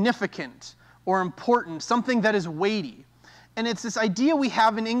significant or important, something that is weighty. And it's this idea we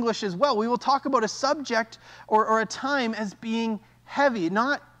have in English as well. We will talk about a subject or a time as being heavy,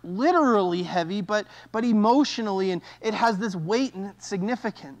 not literally heavy, but emotionally, and it has this weight and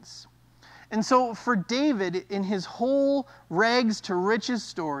significance. And so for David, in his whole rags to riches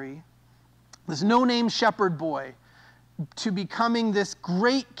story, this no-name shepherd boy, to becoming this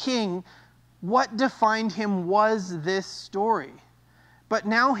great king, what defined him was this story. But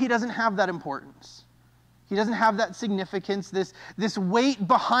now he doesn't have that importance. He doesn't have that significance, this weight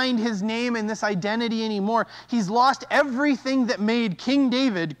behind his name and this identity anymore. He's lost everything that made King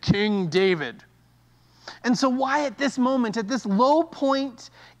David, King David. And so why at this moment, at this low point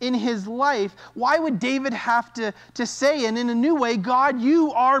in his life, why would David have to say, and in a new way, God,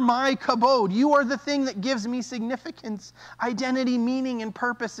 you are my kabod. You are the thing that gives me significance, identity, meaning, and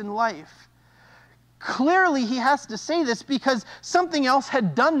purpose in life. clearly he has to say this because something else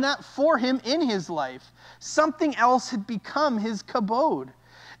had done that for him in his life. Something else had become his kabod.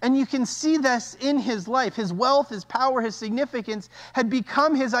 And you can see this in his life. His wealth, his power, his significance had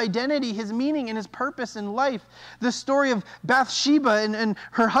become his identity, his meaning, and his purpose in life. The story of Bathsheba and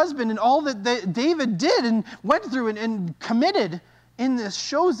her husband and all that David did and went through and committed in this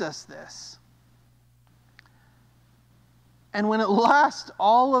shows us this. And when at last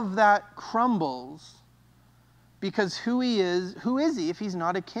all of that crumbles, because who is he if he's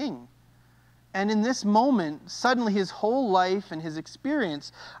not a king? And in this moment, suddenly his whole life and his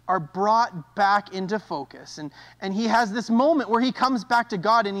experience are brought back into focus. And he has this moment where he comes back to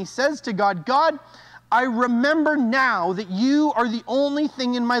God and he says to God, God, I remember now that you are the only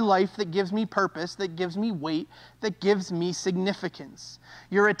thing in my life that gives me purpose, that gives me weight, that gives me significance.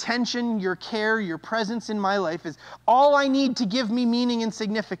 Your attention, your care, your presence in my life is all I need to give me meaning and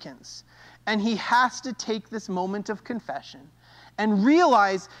significance. And he has to take this moment of confession and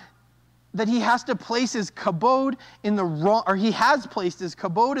realize that he has to place his kabod in the wrong, or he has placed his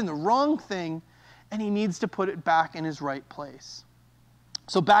kabod in the wrong thing, and he needs to put it back in his right place.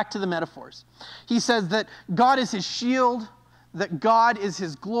 So back to the metaphors. He says that God is his shield, that God is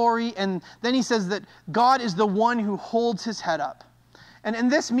his glory, and then he says that God is the one who holds his head up. And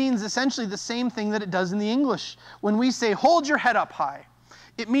this means essentially the same thing that it does in the English. When we say, hold your head up high,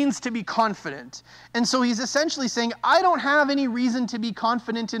 it means to be confident. And so he's essentially saying, I don't have any reason to be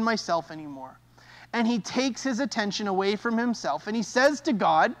confident in myself anymore. And he takes his attention away from himself. And he says to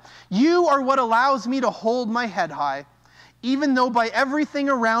God, you are what allows me to hold my head high. Even though by everything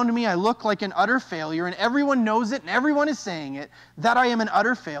around me I look like an utter failure, and everyone knows it and everyone is saying it, that I am an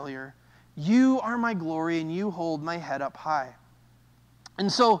utter failure. You are my glory and you hold my head up high.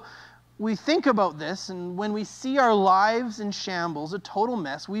 And so we think about this, and when we see our lives in shambles, a total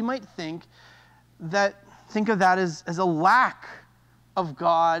mess, we might think of that as a lack of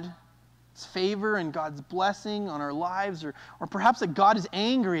God's favor and God's blessing on our lives, or perhaps that God is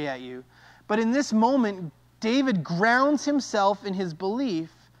angry at you. But in this moment, David grounds himself in his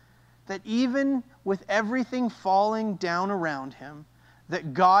belief that even with everything falling down around him,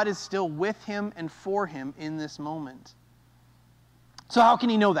 that God is still with him and for him in this moment. So how can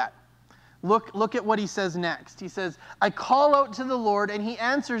he know that? Look at what he says next. He says, I call out to the Lord, and he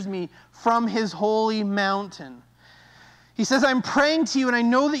answers me from his holy mountain. He says, I'm praying to you, and I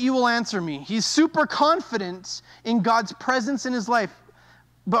know that you will answer me. He's super confident in God's presence in his life.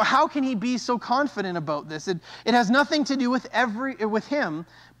 But how can he be so confident about this? It has nothing to do with him,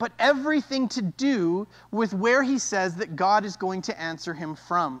 but everything to do with where he says that God is going to answer him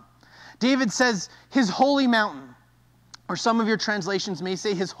from. David says, his holy mountain, or some of your translations may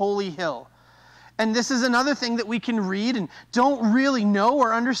say his holy hill. And this is another thing that we can read and don't really know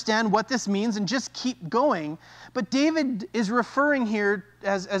or understand what this means and just keep going. But David is referring here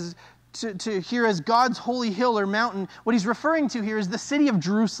as God's holy hill or mountain. What he's referring to here is the city of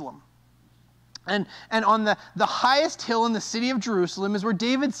Jerusalem. And on the highest hill in the city of Jerusalem is where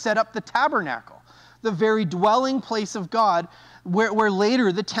David set up the tabernacle, the very dwelling place of God, where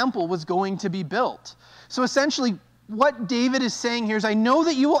later the temple was going to be built. So essentially, what David is saying here is, I know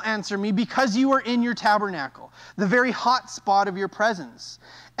that you will answer me because you are in your tabernacle, the very hot spot of your presence.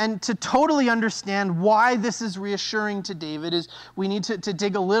 And to totally understand why this is reassuring to David is we need to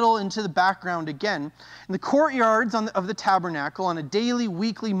dig a little into the background again. In the courtyards of the tabernacle on a daily,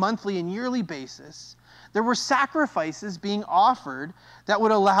 weekly, monthly, and yearly basis, there were sacrifices being offered that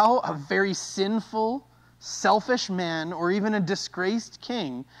would allow a very sinful, selfish man or even a disgraced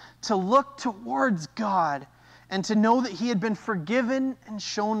king to look towards God and to know that he had been forgiven and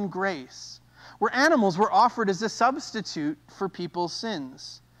shown grace, where animals were offered as a substitute for people's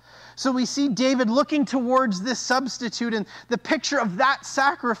sins. So we see David looking towards this substitute and the picture of that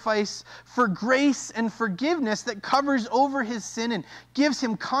sacrifice for grace and forgiveness that covers over his sin and gives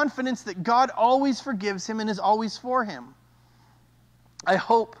him confidence that God always forgives him and is always for him. I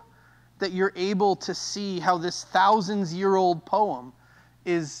hope that you're able to see how this thousands-year-old poem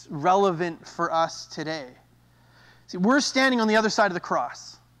is relevant for us today. See, we're standing on the other side of the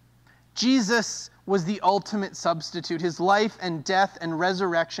cross. Jesus was the ultimate substitute. His life and death and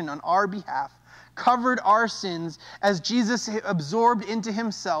resurrection on our behalf covered our sins as Jesus absorbed into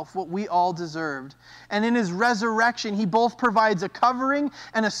himself what we all deserved. And in his resurrection, he both provides a covering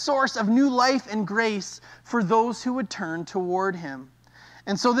and a source of new life and grace for those who would turn toward him.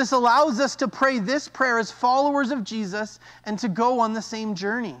 And so this allows us to pray this prayer as followers of Jesus and to go on the same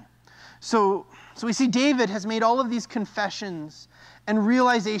journey. So we see David has made all of these confessions and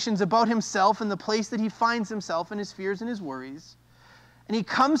realizations about himself and the place that he finds himself and his fears and his worries. And he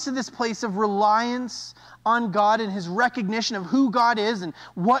comes to this place of reliance on God and his recognition of who God is and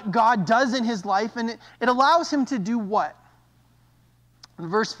what God does in his life. And it allows him to do what? In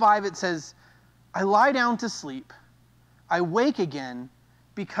verse 5 it says, I lie down to sleep. I wake again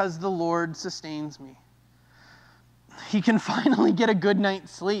because the Lord sustains me. He can finally get a good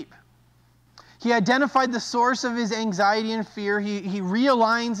night's sleep. He identified the source of his anxiety and fear. He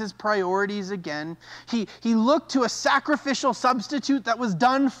realigns his priorities again. He looked to a sacrificial substitute that was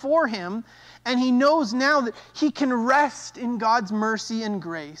done for him, and he knows now that he can rest in God's mercy and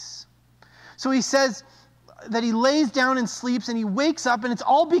grace. So he says that he lays down and sleeps, and he wakes up, and it's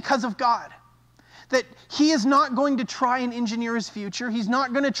all because of God. That he is not going to try and engineer his future. He's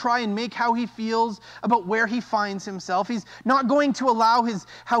not going to try and make how he feels about where he finds himself. He's not going to allow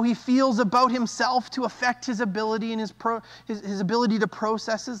how he feels about himself to affect his ability and his ability to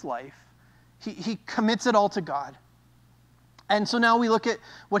process his life. He commits it all to God. And so now we look at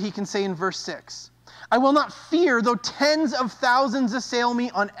what he can say in verse 6. I will not fear though tens of thousands assail me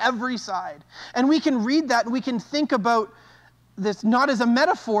on every side. And we can read that and we can think about this not as a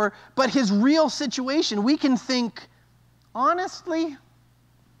metaphor, but his real situation. We can think, honestly,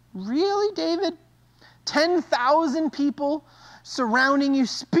 really, David? 10,000 people surrounding you,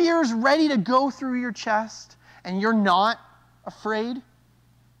 spears ready to go through your chest, and you're not afraid?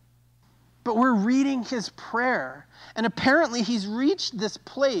 But we're reading his prayer, and apparently he's reached this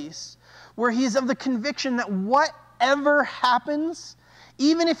place where he's of the conviction that whatever happens,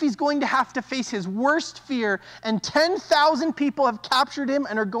 even if he's going to have to face his worst fear and 10,000 people have captured him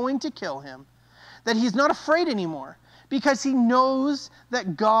and are going to kill him, that he's not afraid anymore because he knows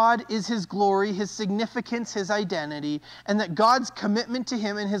that God is his glory, his significance, his identity, and that God's commitment to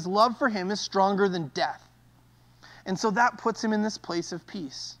him and his love for him is stronger than death. And so that puts him in this place of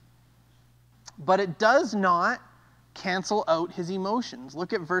peace. But it does not cancel out his emotions.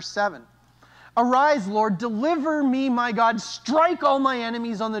 Look at verse 7. Arise, Lord, deliver me, my God. Strike all my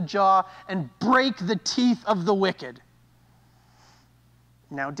enemies on the jaw and break the teeth of the wicked.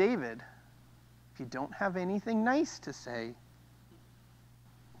 Now, David, if you don't have anything nice to say,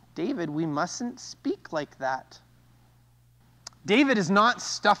 David, we mustn't speak like that. David is not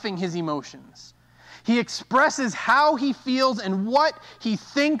stuffing his emotions. He expresses how he feels and what he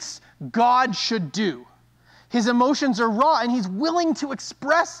thinks God should do. His emotions are raw, and he's willing to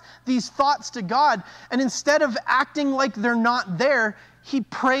express these thoughts to God. And instead of acting like they're not there, he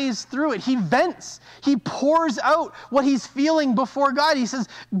prays through it. He vents. He pours out what he's feeling before God. He says,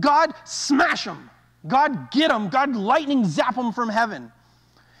 God, smash him. God, get him. God, lightning zap him from heaven.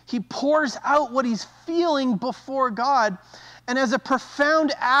 He pours out what he's feeling before God. And as a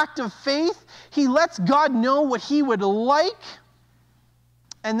profound act of faith, he lets God know what he would like.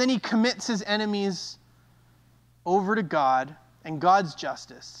 And then he commits his enemies over to God and God's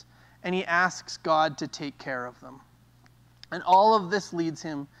justice, and he asks God to take care of them. And all of this leads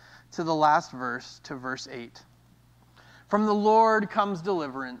him to the last verse, to verse 8. From the Lord comes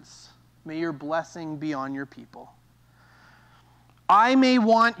deliverance. May your blessing be on your people. I may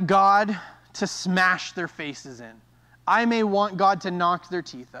want God to smash their faces in. I may want God to knock their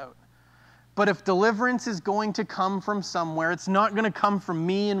teeth out. But if deliverance is going to come from somewhere, it's not going to come from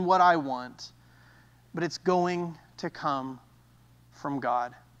me and what I want, but it's going to come from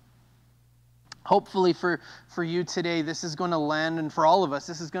God. Hopefully for you today, this is going to land, and for all of us,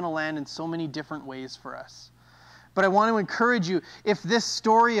 this is going to land in so many different ways for us. But I want to encourage you, if this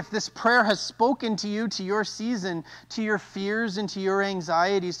story, if this prayer has spoken to you, to your season, to your fears and to your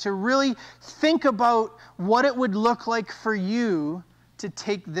anxieties, to really think about what it would look like for you to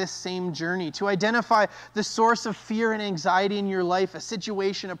take this same journey, to identify the source of fear and anxiety in your life, a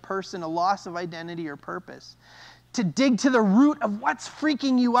situation, a person, a loss of identity or purpose, to dig to the root of what's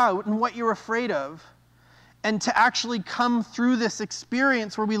freaking you out and what you're afraid of, and to actually come through this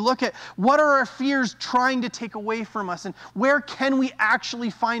experience where we look at what are our fears trying to take away from us, and where can we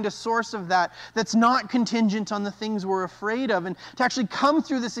actually find a source of that that's not contingent on the things we're afraid of, and to actually come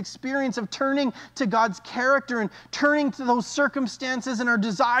through this experience of turning to God's character and turning to those circumstances and our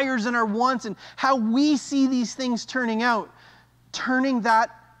desires and our wants and how we see these things turning out, turning that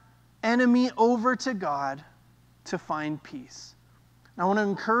enemy over to God to find peace. I want to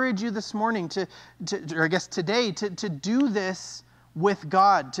encourage you this morning or I guess today, to do this with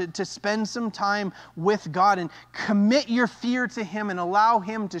God, to spend some time with God and commit your fear to him and allow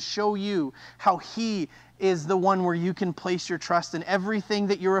him to show you how he is the one where you can place your trust, and everything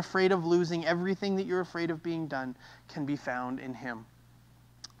that you're afraid of losing, everything that you're afraid of being done can be found in him.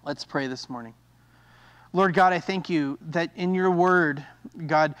 Let's pray this morning. Lord God, I thank you that in your word,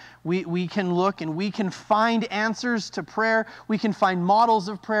 God, we can look and we can find answers to prayer. We can find models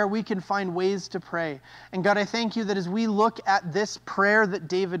of prayer. We can find ways to pray. And God, I thank you that as we look at this prayer that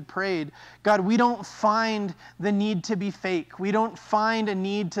David prayed, God, we don't find the need to be fake. We don't find a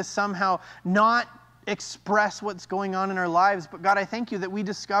need to somehow not express what's going on in our lives. But God, I thank you that we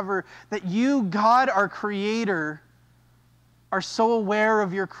discover that you, God, our creator, are so aware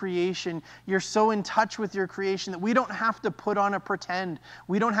of your creation. You're so in touch with your creation that we don't have to put on a pretend.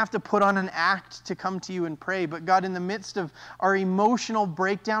 We don't have to put on an act to come to you and pray. But God, in the midst of our emotional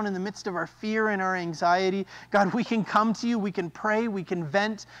breakdown, in the midst of our fear and our anxiety, God, we can come to you, we can pray, we can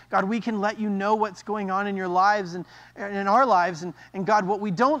vent. God, we can let you know what's going on in your lives and in our lives. And God, what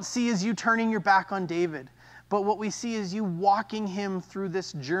we don't see is you turning your back on David. But what we see is you walking him through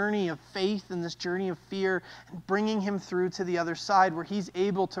this journey of faith and this journey of fear and bringing him through to the other side where he's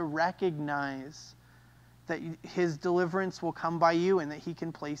able to recognize that his deliverance will come by you and that he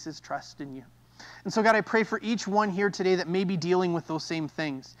can place his trust in you. And so, God, I pray for each one here today that may be dealing with those same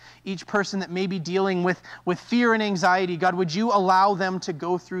things. Each person that may be dealing with fear and anxiety, God, would you allow them to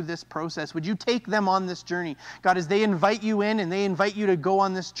go through this process? Would you take them on this journey? God, as they invite you in and they invite you to go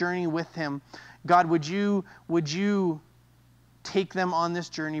on this journey with him, God, would you take them on this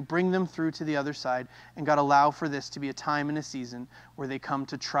journey, bring them through to the other side, and God, allow for this to be a time and a season where they come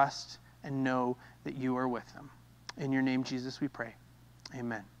to trust and know that you are with them. In your name, Jesus, we pray.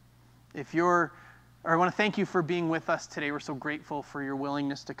 Amen. I want to thank you for being with us today. We're so grateful for your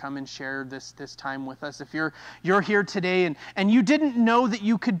willingness to come and share this time with us. If you're here today and you didn't know that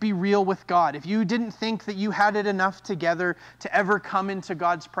you could be real with God, if you didn't think that you had it enough together to ever come into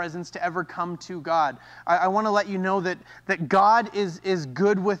God's presence, to ever come to God, I want to let you know that God is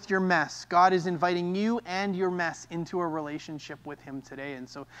good with your mess. God is inviting you and your mess into a relationship with him today. And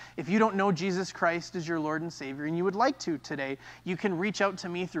so if you don't know Jesus Christ as your Lord and Savior and you would like to today, you can reach out to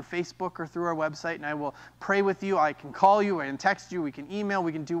me through Facebook or through our website, and I will pray with you. I can call you, I can text you, we can email,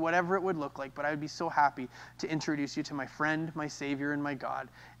 we can do whatever it would look like, but I would be so happy to introduce you to my friend, my Savior, and my God,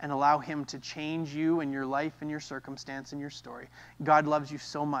 and allow him to change you and your life and your circumstance and your story. God loves you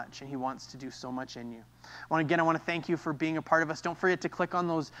so much, and he wants to do so much in you. I want to thank you for being a part of us. Don't forget to click on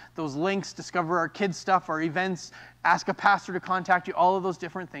those links, discover our kids stuff, our events, ask a pastor to contact you, all of those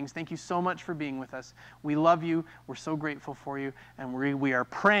different things. Thank you so much for being with us. We love you. We're so grateful for you. And we are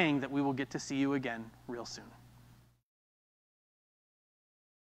praying that we will get to see you again real soon.